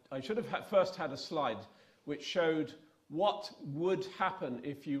I should have first had a slide which showed what would happen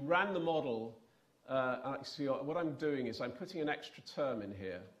if you ran the model. Actually, what I'm doing is I'm putting an extra term in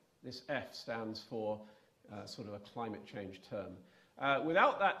here. This F stands for sort of a climate change term.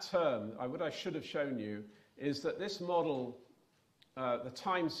 Without that term, what I should have shown you is that this model, the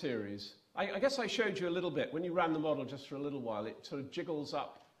time series, I guess I showed you a little bit. When you ran the model just for a little while, it sort of jiggles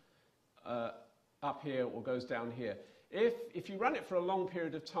up here or goes down here. If you run it for a long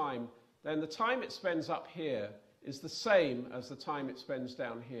period of time, then the time it spends up here is the same as the time it spends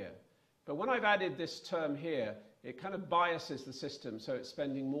down here. But when I've added this term here, it kind of biases the system, so it's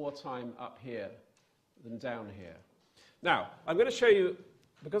spending more time up here than down here. Now, I'm going to show you,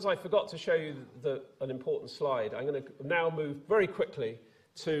 because I forgot to show you an important slide, I'm going to now move very quickly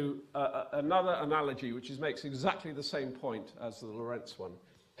to another analogy which makes exactly the same point as the Lorenz one.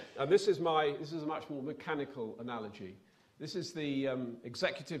 And this is a much more mechanical analogy. This is the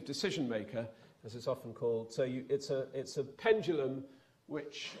executive decision maker, as it's often called. So it's a pendulum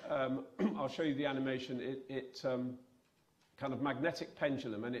which, I'll show you the animation, kind of magnetic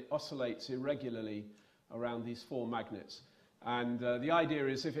pendulum, and it oscillates irregularly around these 4 magnets. And the idea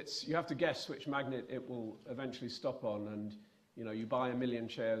is you have to guess which magnet it will eventually stop on, and You know, you buy 1 million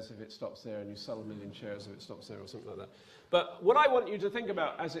shares if it stops there, and you sell 1 million shares if it stops there, or something like that. But what I want you to think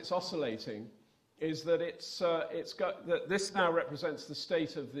about as it's oscillating is that that this now represents the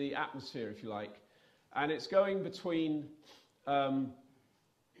state of the atmosphere, if you like, and it's going between,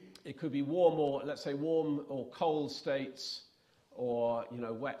 it could be warm or, let's say, warm or cold states, or, you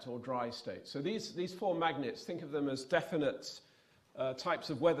know, wet or dry states. So these four magnets, think of them as definite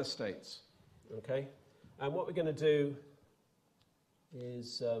types of weather states, okay? And what we're going to do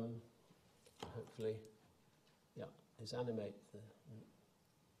is, hopefully, yeah, is animate the thing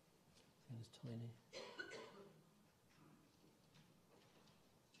is tiny.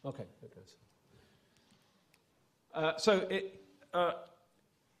 Okay, there it goes. So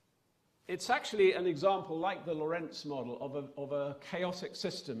it's actually an example, like the Lorentz model, of a chaotic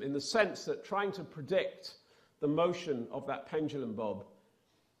system, in the sense that trying to predict the motion of that pendulum bob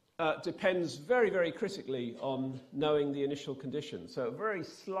depends very, very critically on knowing the initial conditions. So a very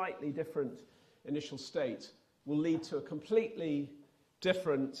slightly different initial state will lead to a completely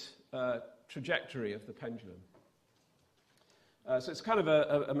different trajectory of the pendulum. So it's kind of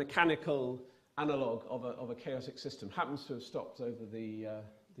a mechanical analog of a chaotic system. Happens to have stopped over the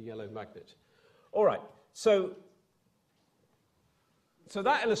yellow magnet. All right, so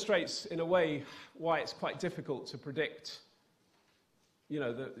that illustrates, in a way, why it's quite difficult to predict, you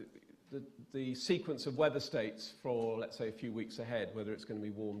know, the sequence of weather states for, let's say, a few weeks ahead, whether it's going to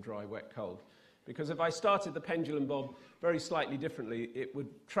be warm, dry, wet, cold. Because if I started the pendulum bob very slightly differently, it would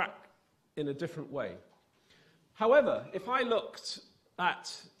track in a different way. However, if I looked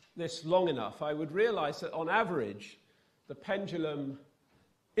at this long enough, I would realize that on average, the pendulum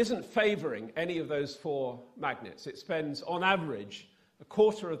isn't favoring any of those four magnets. It spends, on average, a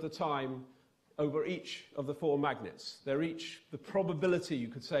quarter of the time over each of the four magnets. They're each, the probability, you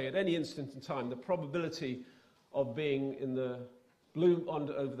could say, at any instant in time, the probability of being in the blue,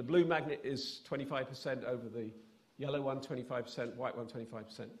 over the blue magnet is 25%, over the yellow one, 25%, white one,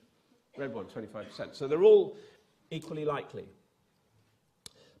 25%, red one, 25%. So they're all equally likely.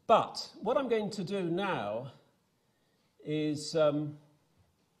 But what I'm going to do now is,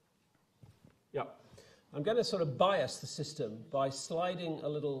 I'm going to sort of bias the system by sliding a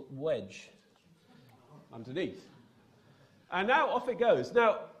little wedge underneath. And now off it goes.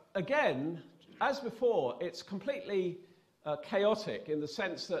 Now, again, as before, it's completely chaotic in the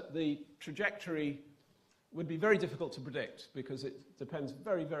sense that the trajectory would be very difficult to predict because it depends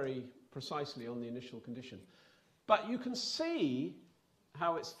very, very precisely on the initial condition. But you can see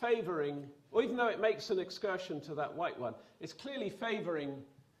how it's favoring, or even though it makes an excursion to that white one, it's clearly favoring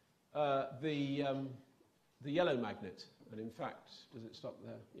the yellow magnet. And in fact, does it stop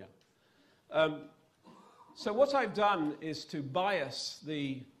there? Yeah. So what I've done is to bias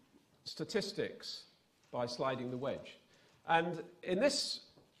the statistics by sliding the wedge. And in this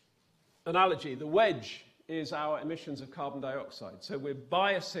analogy, the wedge is our emissions of carbon dioxide. So we're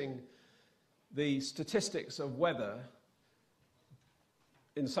biasing the statistics of weather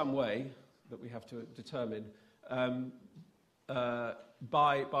in some way that we have to determine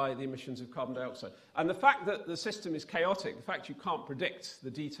by the emissions of carbon dioxide. And the fact that the system is chaotic, the fact you can't predict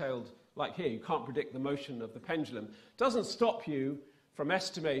the detailed, like here, you can't predict the motion of the pendulum, doesn't stop you from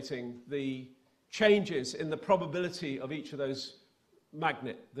estimating the changes in the probability of each of those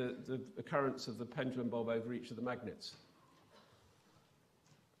the occurrence of the pendulum bob over each of the magnets.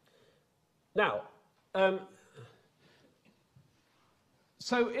 Now,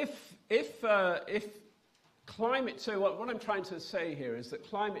 so if climate, so what I'm trying to say here is that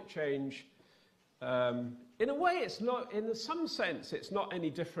climate change, in a way, it's not, in some sense, it's not any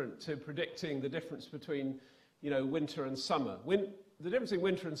different to predicting the difference between, you know, winter and summer. The difference in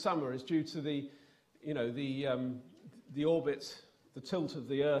winter and summer is due to the, you know, the orbit, the tilt of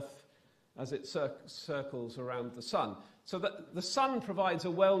the Earth as it circles around the sun. So that the sun provides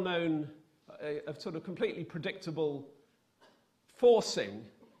a well-known, a sort of completely predictable forcing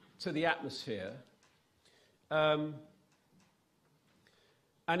to the atmosphere. And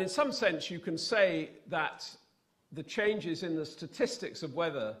in some sense, you can say that the changes in the statistics of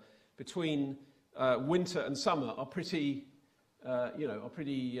weather between winter and summer are pretty,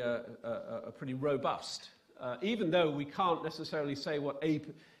 pretty robust. Even though we can't necessarily say what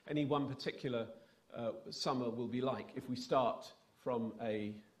any one particular summer will be like if we start from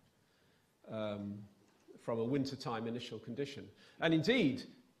a wintertime initial condition. And indeed,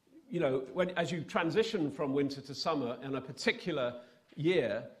 you know, as you transition from winter to summer in a particular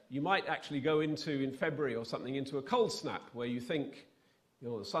year, you might actually go into, in February or something, into a cold snap where you think, you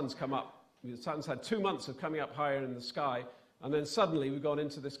know, the sun's come up, the sun's had 2 months of coming up higher in the sky, and then suddenly we've gone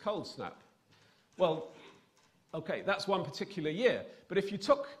into this cold snap. Well, Okay, that's one particular year. But if you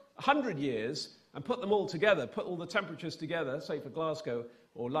took 100 years and put them all together, put all the temperatures together, say for Glasgow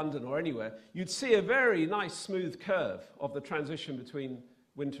or London or anywhere, you'd see a very nice smooth curve of the transition between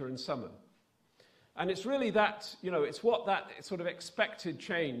winter and summer. And it's really that, it's what that sort of expected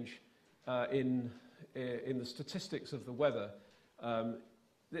change in the statistics of the weather.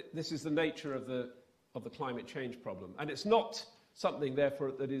 This is the nature of the climate change problem. And it's not something,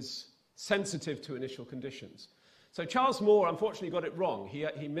 therefore, that is sensitive to initial conditions. So Charles Moore, unfortunately, got it wrong.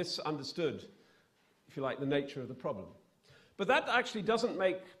 He misunderstood, if you like, the nature of the problem. But that actually doesn't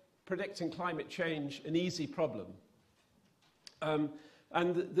make predicting climate change an easy problem.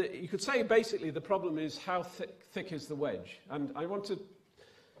 You could say, basically, the problem is how thick is the wedge. And I want to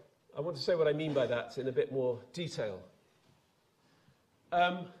say what I mean by that in a bit more detail.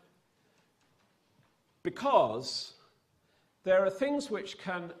 Because there are things which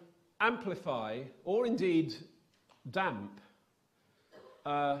can amplify, or indeed damp,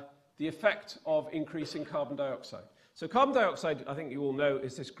 the effect of increasing carbon dioxide. So carbon dioxide, I think you all know,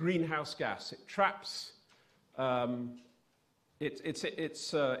 is this greenhouse gas. It traps,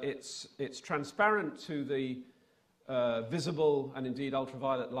 it's transparent to the visible and indeed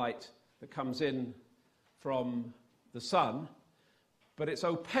ultraviolet light that comes in from the sun, but it's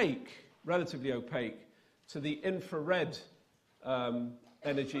opaque, relatively opaque, to the infrared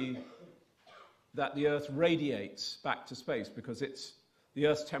energy that the Earth radiates back to space, because the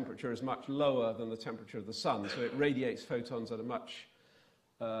Earth's temperature is much lower than the temperature of the sun, so it radiates photons at a much,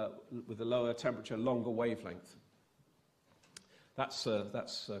 with a lower temperature, longer wavelength. That's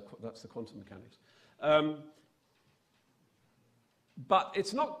the quantum mechanics. But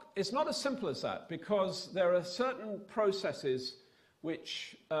it's not as simple as that, because there are certain processes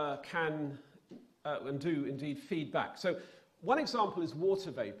which can and do indeed feed back. So one example is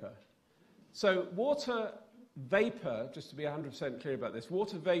water vapor. So water vapor, just to be 100% clear about this,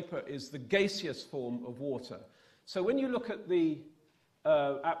 water vapor is the gaseous form of water. So when you look at the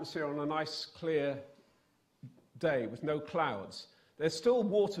atmosphere on a nice clear day with no clouds, there's still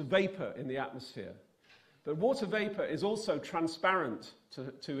water vapor in the atmosphere. But water vapor is also transparent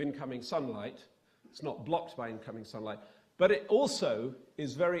to incoming sunlight. It's not blocked by incoming sunlight. But it also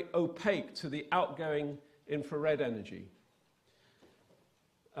is very opaque to the outgoing infrared energy.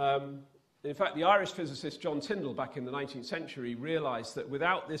 In fact, the Irish physicist John Tyndall, back in the 19th century, realized that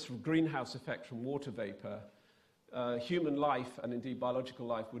without this greenhouse effect from water vapor, human life and indeed biological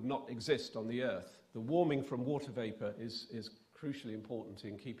life would not exist on the Earth. The warming from water vapor is crucially important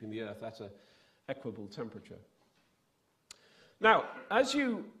in keeping the Earth at an equable temperature. Now, as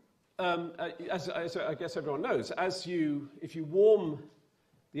I guess everyone knows, if you warm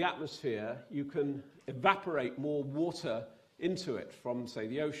the atmosphere, you can evaporate more water into it from, say,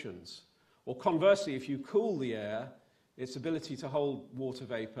 the oceans. Or conversely, if you cool the air, its ability to hold water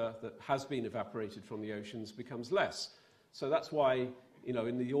vapor that has been evaporated from the oceans becomes less. So that's why,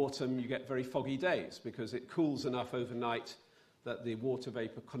 in the autumn you get very foggy days, because it cools enough overnight that the water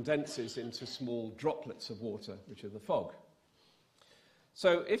vapor condenses into small droplets of water, which are the fog.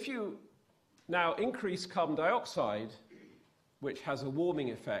 So if you now increase carbon dioxide, which has a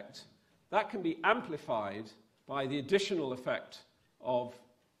warming effect, that can be amplified by the additional effect of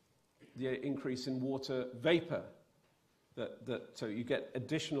the increase in water vapor. So you get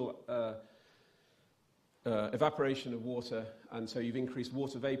additional evaporation of water, and so you've increased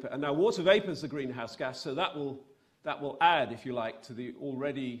water vapor. And now water vapor is the greenhouse gas, so that will add, if you like, to the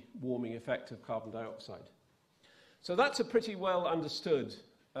already warming effect of carbon dioxide. So that's a pretty well understood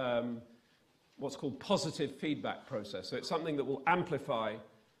what's called positive feedback process. So it's something that will amplify,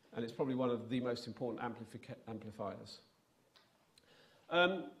 and it's probably one of the most important amplifiers.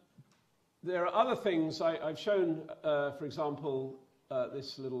 There are other things. I've shown, for example,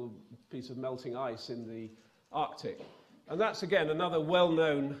 this little piece of melting ice in the Arctic. And that's, again, another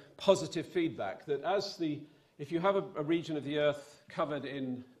well-known positive feedback, that if you have a region of the Earth covered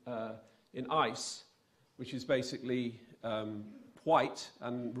in ice, which is basically white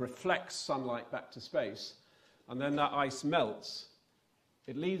and reflects sunlight back to space, and then that ice melts,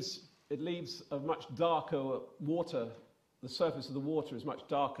 it leaves a much darker water. The surface of the water is much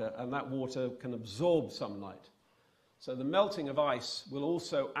darker, and that water can absorb sunlight. So the melting of ice will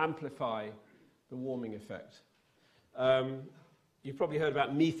also amplify the warming effect. You've probably heard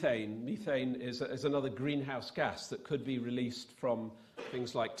about methane. Methane is another greenhouse gas that could be released from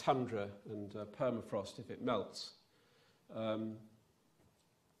things like tundra and permafrost if it melts.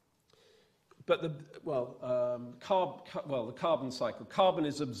 But the carbon cycle. Carbon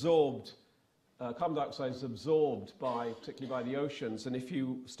is absorbed carbon dioxide is absorbed particularly by the oceans, and if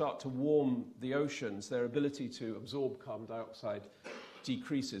you start to warm the oceans, their ability to absorb carbon dioxide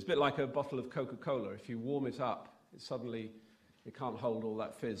decreases. A bit like a bottle of Coca-Cola. If you warm it up, it can't hold all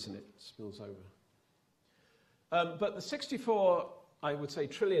that fizz and it spills over. But the 64, I would say,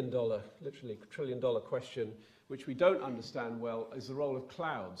 literally trillion-dollar question, which we don't understand well, is the role of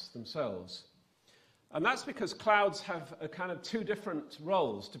clouds themselves. And that's because clouds have a kind of two different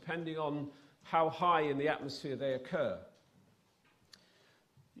roles depending on how high in the atmosphere they occur.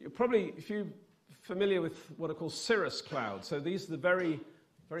 You're probably, if you're familiar with what are called cirrus clouds, so these are the very,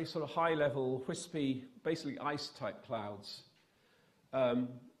 very sort of high-level, wispy, basically ice-type clouds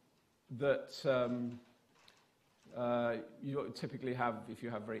that you typically have if you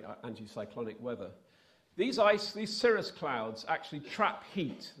have very anticyclonic weather. These cirrus clouds actually trap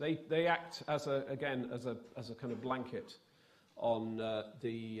heat. They act as a kind of blanket on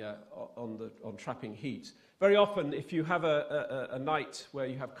trapping heat. Very often, if you have a night where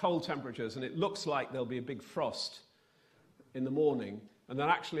you have cold temperatures and it looks like there'll be a big frost in the morning, and then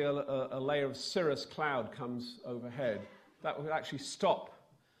actually a layer of cirrus cloud comes overhead, that will actually stop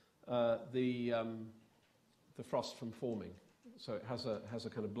the frost from forming. So it has a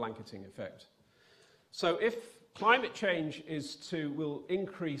kind of blanketing effect. So if climate change will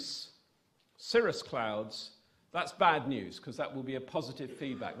increase cirrus clouds, that's bad news, because that will be a positive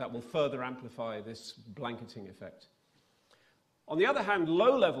feedback. That will further amplify this blanketing effect. On the other hand,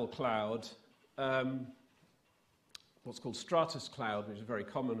 low-level cloud, what's called stratus cloud, which is very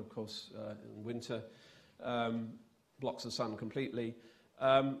common, of course, in winter, blocks the sun completely.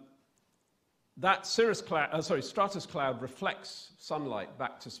 That stratus cloud reflects sunlight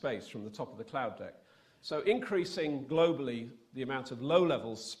back to space from the top of the cloud deck. So increasing globally the amount of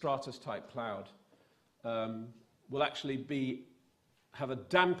low-level stratus-type cloud will actually have a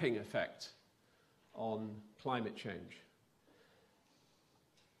damping effect on climate change.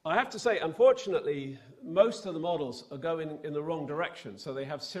 I have to say, unfortunately, most of the models are going in the wrong direction. So you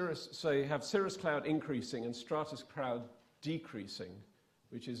have cirrus cloud increasing and stratus cloud decreasing,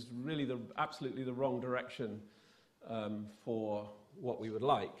 which is really absolutely the wrong direction for what we would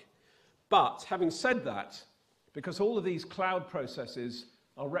like. But having said that, because all of these cloud processes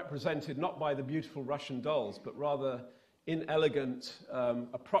are represented not by the beautiful Russian dolls, but rather inelegant,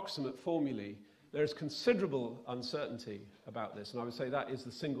 approximate formulae, there is considerable uncertainty about this. And I would say that is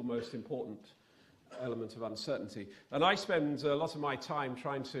the single most important element of uncertainty. And I spend a lot of my time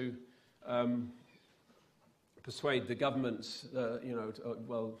trying to persuade the governments,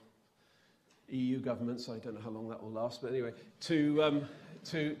 EU governments, I don't know how long that will last, but anyway, to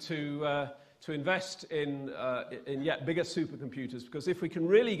invest in yet bigger supercomputers, because if we can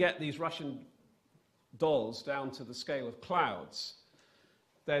really get these Russian dolls down to the scale of clouds,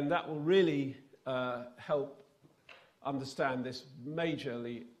 then that will really help understand this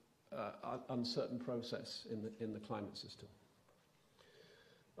majorly uncertain process in the climate system.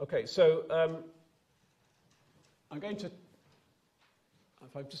 Okay, so I'm going to, I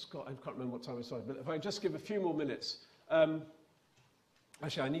can't remember what time I started, but if I just give a few more minutes.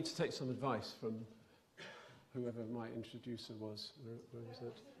 Actually, I need to take some advice from whoever my introducer was. Where was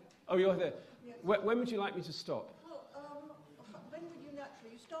it? Oh, you're there. Yes. When would you like me to stop? Well, when would you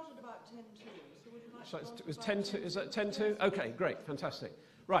naturally? You started about 10:02, so would you like to... It was 10:02, is that 10:02? Okay, great, fantastic.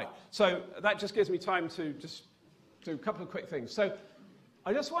 Right, so that just gives me time to just do a couple of quick things. So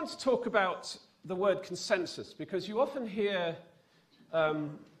I just want to talk about the word consensus, because you often hear,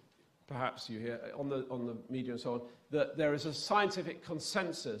 perhaps you hear on the media and so on, that there is a scientific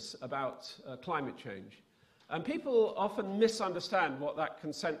consensus about climate change. And people often misunderstand what that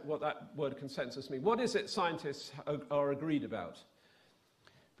word consensus means. What is it scientists are agreed about?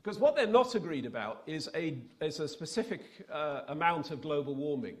 Because what they're not agreed about is a specific amount of global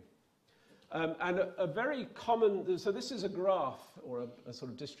warming. And a very common, so this is a graph, or a sort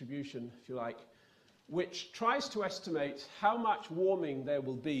of distribution, if you like, which tries to estimate how much warming there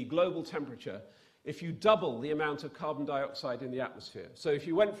will be, global temperature, if you double the amount of carbon dioxide in the atmosphere. So if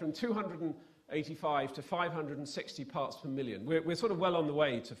you went from 285 to 560 parts per million, we're sort of well on the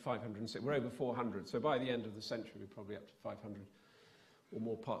way to 560, we're over 400, so by the end of the century we're probably up to 500 or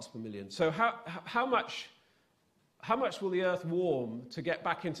more parts per million. So how much will the Earth warm to get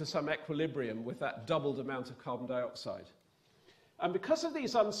back into some equilibrium with that doubled amount of carbon dioxide? And because of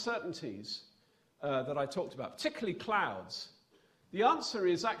these uncertainties that I talked about, particularly clouds, the answer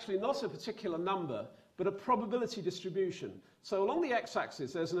is actually not a particular number, but a probability distribution. So along the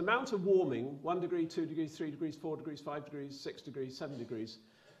x-axis, there's an amount of warming, 1 degree, 2 degrees, 3 degrees, 4 degrees, 5 degrees, 6 degrees, 7 degrees.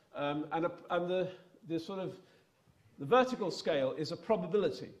 And the vertical scale is a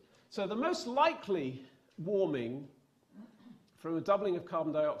probability. So the most likely warming from a doubling of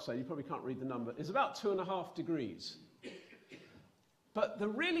carbon dioxide, you probably can't read the number, is about 2.5 degrees. But the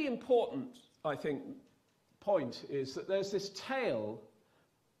really important, I think, point is that there's this tail.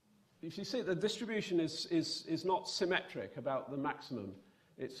 If you see, the distribution is not symmetric about the maximum.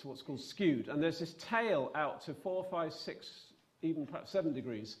 It's what's called skewed. And there's this tail out to 4, 5, 6, even perhaps 7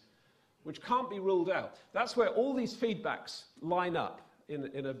 degrees, which can't be ruled out. That's where all these feedbacks line up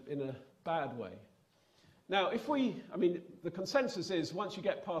in a bad way. Now, the consensus is once you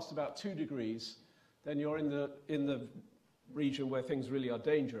get past about 2 degrees, then you're in the region where things really are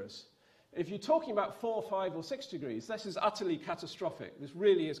dangerous. If you're talking about 4, 5, or 6 degrees, this is utterly catastrophic. This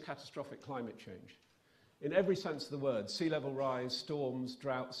really is catastrophic climate change. In every sense of the word, sea level rise, storms,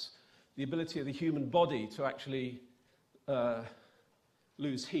 droughts, the ability of the human body to actually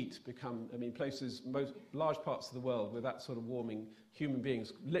lose heat places, large parts of the world with that sort of warming, human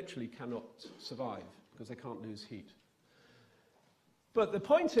beings literally cannot survive because they can't lose heat. But the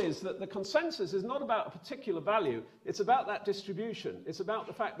point is that the consensus is not about a particular value, it's about that distribution. It's about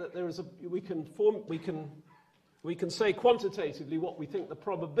the fact that we can say quantitatively what we think the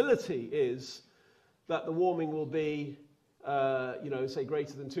probability is that the warming will be, say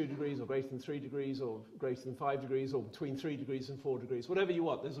greater than 2 degrees, or greater than 3 degrees, or greater than 5 degrees, or between 3 degrees and 4 degrees, whatever you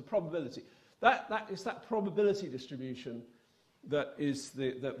want. There's a probability. That is that probability distribution that is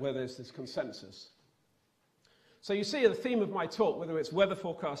where there's this consensus. So you see the theme of my talk, whether it's weather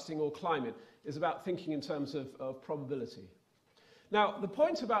forecasting or climate, is about thinking in terms of probability. Now, the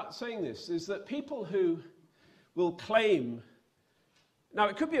point about saying this is that people who will claim, now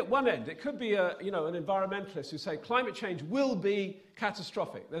it could be at one end, it could be an environmentalist who say climate change will be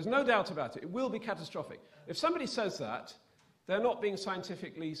catastrophic. There's no doubt about it. It will be catastrophic. If somebody says that, they're not being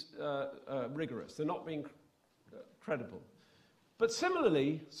scientifically rigorous. They're not being credible. But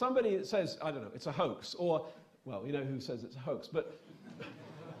similarly, somebody that says, I don't know, it's a hoax, or well, you know who says it's a hoax, but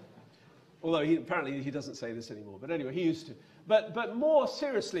although apparently he doesn't say this anymore. But anyway, he used to. But more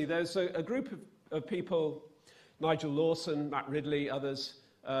seriously, there's a group of people, Nigel Lawson, Matt Ridley, others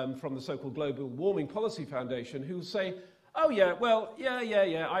from the so-called Global Warming Policy Foundation, who say, oh yeah, well,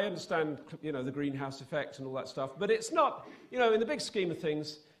 yeah, I understand, the greenhouse effect and all that stuff, but it's not, in the big scheme of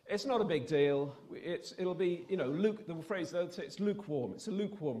things, it's not a big deal. It'll be, the phrase they'll say, it's lukewarm. It's a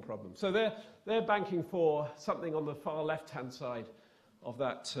lukewarm problem. So they're banking for something on the far left-hand side of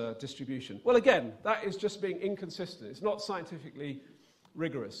that distribution. Well, again, that is just being inconsistent. It's not scientifically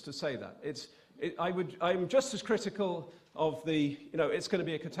rigorous to say that. I'm just as critical of it's going to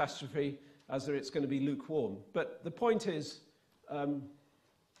be a catastrophe as it's going to be lukewarm. But the point is, if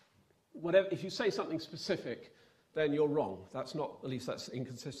you say something specific, then you're wrong. That's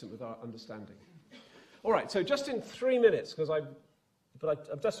inconsistent with our understanding. All right, so just in 3 minutes, because I'm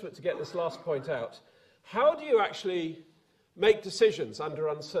desperate to get this last point out. How do you actually make decisions under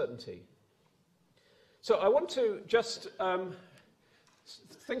uncertainty? So I want to just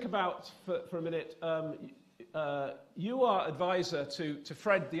think about, for a minute, you are advisor to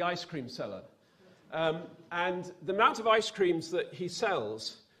Fred the ice cream seller. And the amount of ice creams that he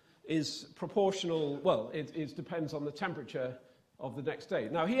sells is proportional, it depends on the temperature of the next day.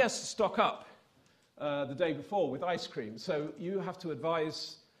 Now, he has to stock up the day before with ice cream, so you have to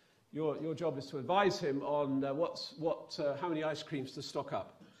advise, your job is to advise him on how many ice creams to stock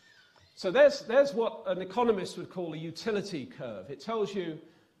up. So there's what an economist would call a utility curve. It tells you,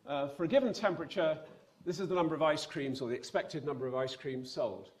 for a given temperature, this is the number of ice creams, or the expected number of ice creams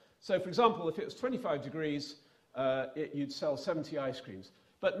sold. So, for example, if it was 25 degrees, you'd sell 70 ice creams.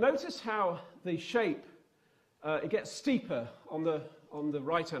 But notice how the shape, it gets steeper on the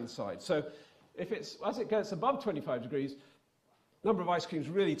right-hand side. So as it gets above 25 degrees, the number of ice creams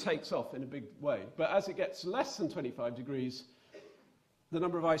really takes off in a big way. But as it gets less than 25 degrees, the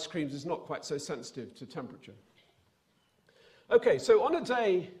number of ice creams is not quite so sensitive to temperature. Okay, so on a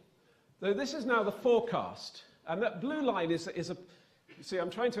day, this is now the forecast. And that blue line is a see, I'm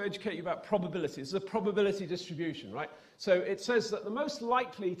trying to educate you about probabilities. It's a probability distribution, right? So it says that the most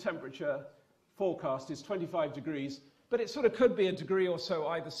likely temperature forecast is 25 degrees, but it sort of could be a degree or so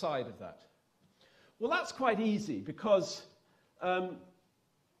either side of that. Well, that's quite easy because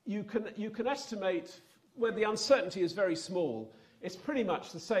you can estimate where the uncertainty is very small. It's pretty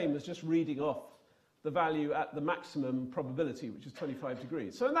much the same as just reading off the value at the maximum probability, which is 25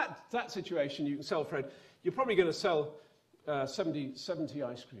 degrees. So in that situation, you can sell, Fred, you're probably going to sell 70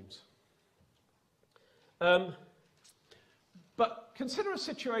 ice creams. But consider a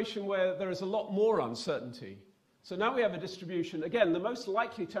situation where there is a lot more uncertainty. So now we have a distribution. Again, the most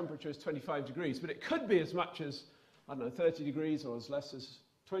likely temperature is 25 degrees, but it could be as much as, 30 degrees or as less as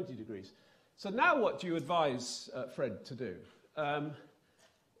 20 degrees. So now what do you advise Fred to do?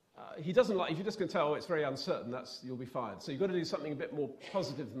 He doesn't like, if you're just going to tell, oh, it's very uncertain, you'll be fired. So you've got to do something a bit more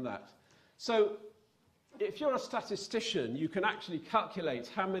positive than that. So if you're a statistician, you can actually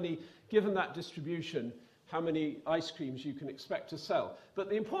calculate how many, given that distribution, how many ice creams you can expect to sell. But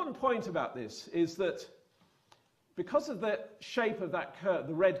the important point about this is that because of the shape of that curve,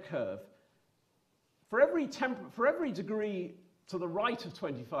 the red curve, for every degree to the right of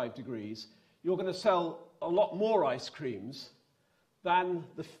 25 degrees, you're going to sell a lot more ice creams than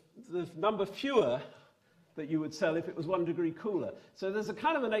the number fewer that you would sell if it was 1 degree cooler. So there's a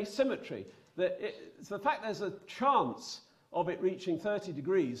kind of an asymmetry. The fact there's a chance of it reaching 30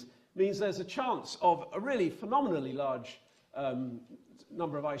 degrees means there's a chance of a really phenomenally large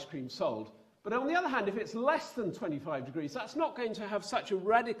number of ice creams sold. But on the other hand, if it's less than 25 degrees, that's not going to have such a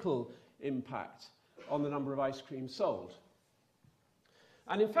radical impact on the number of ice creams sold.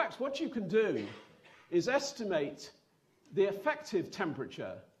 And in fact, what you can do is estimate the effective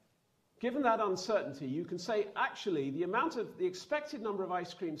temperature. Given that uncertainty, you can say, actually, the expected number of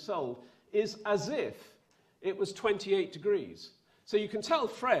ice creams sold is as if it was 28 degrees. So you can tell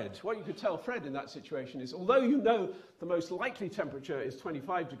Fred, what you could tell Fred in that situation is, although you know the most likely temperature is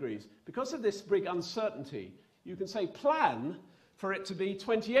 25 degrees, because of this big uncertainty, you can say, plan for it to be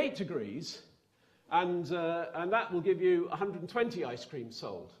 28 degrees, and that will give you 120 ice creams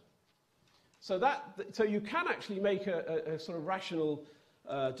sold. So you can actually make a sort of rational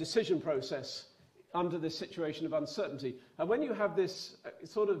decision process under this situation of uncertainty. And when you have this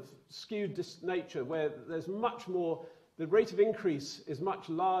sort of skewed nature where there's much more, the rate of increase is much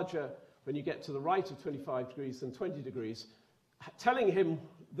larger when you get to the right of 25 degrees than 20 degrees, telling him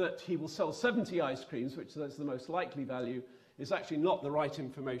that he will sell 70 ice creams, which is the most likely value, is actually not the right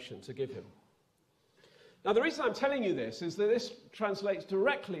information to give him. Now, the reason I'm telling you this is that this translates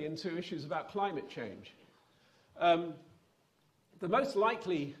directly into issues about climate change. The most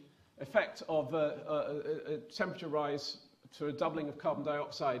likely effect of a temperature rise to a doubling of carbon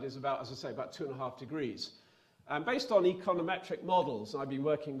dioxide is about, as I say, about 2.5 degrees. And based on econometric models, I've been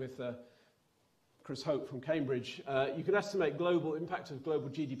working with Chris Hope from Cambridge, you can estimate global impact of global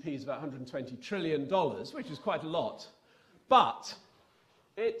GDP is about $120 trillion, which is quite a lot. But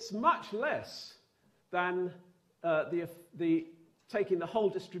it's much less than taking the whole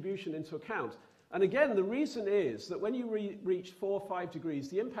distribution into account. And again, the reason is that when you reach 4 or 5 degrees,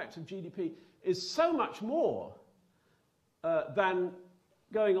 the impact of GDP is so much more than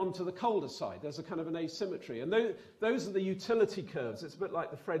going on to the colder side. There's a kind of an asymmetry. And those are the utility curves. It's a bit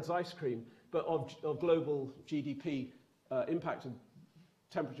like the Fred's ice cream, but of global GDP, impact of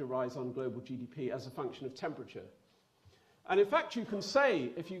temperature rise on global GDP as a function of temperature. And in fact, you can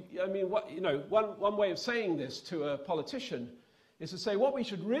say, one way of saying this to a politician is to say what we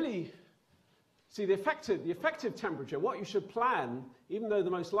should really see, the effective temperature, what you should plan, even though the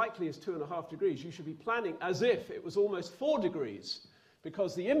most likely is 2.5 degrees, you should be planning as if it was almost 4 degrees,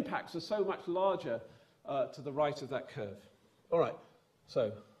 because the impacts are so much larger to the right of that curve. All right,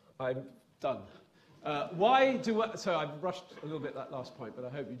 so I'm done. So I've rushed a little bit that last point, but I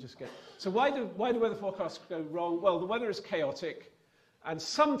hope you just get. So why do weather forecasts go wrong? Well, the weather is chaotic, and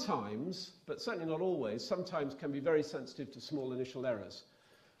sometimes, but certainly not always, sometimes can be very sensitive to small initial errors.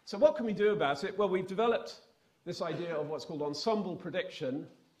 So what can we do about it? Well, we've developed this idea of what's called ensemble prediction.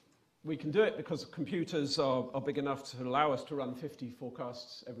 We can do it because computers are big enough to allow us to run 50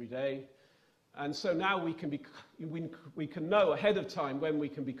 forecasts every day. And so now we can know ahead of time when we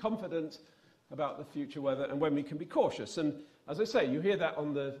can be confident about the future weather and when we can be cautious. And as I say, you hear that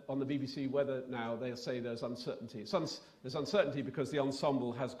on the BBC weather now. They'll say there's uncertainty. There's uncertainty because the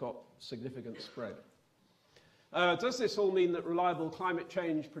ensemble has got significant spread. Does this all mean that reliable climate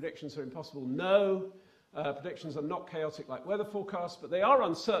change predictions are impossible? No. Predictions are not chaotic like weather forecasts, but they are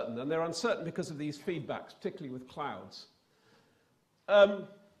uncertain, and they're uncertain because of these feedbacks, particularly with clouds. So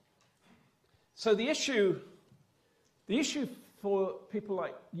the issue for people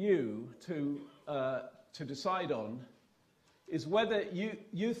like you to decide on is whether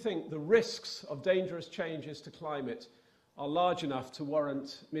you think the risks of dangerous changes to climate are large enough to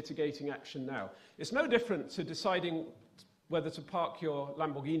warrant mitigating action now. It's no different to deciding whether to park your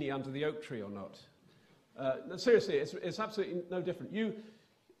Lamborghini under the oak tree or not. No, seriously, it's absolutely no different.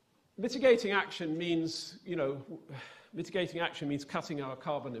 Mitigating action means cutting our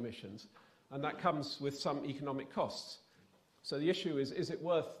carbon emissions, and that comes with some economic costs. So the issue is it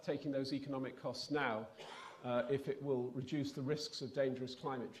worth taking those economic costs now if it will reduce the risks of dangerous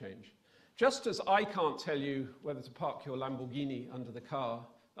climate change? Just as I can't tell you whether to park your Lamborghini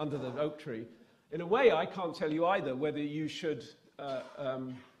under the oak tree, in a way I can't tell you either whether you should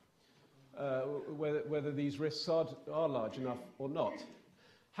whether these risks are large enough or not.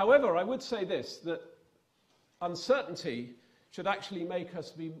 However, I would say this, that uncertainty should actually make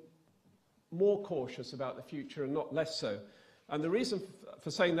us be more cautious about the future and not less so. And the reason for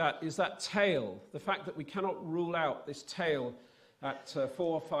saying that is that tail, the fact that we cannot rule out this tail at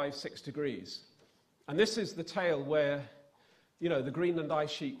 4, 5, 6 degrees. And this is the tail where, you know, the Greenland ice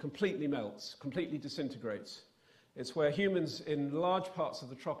sheet completely melts, completely disintegrates. It's where humans in large parts of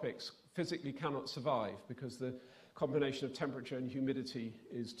the tropics physically cannot survive because the combination of temperature and humidity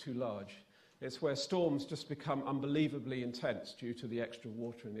is too large. It's where storms just become unbelievably intense due to the extra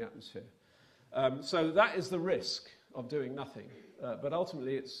water in the atmosphere. So that is the risk of doing nothing. But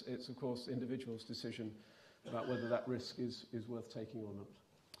ultimately, it's of course, individuals' decision about whether that risk is worth taking or not.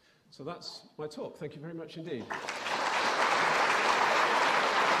 So that's my talk. Thank you very much indeed.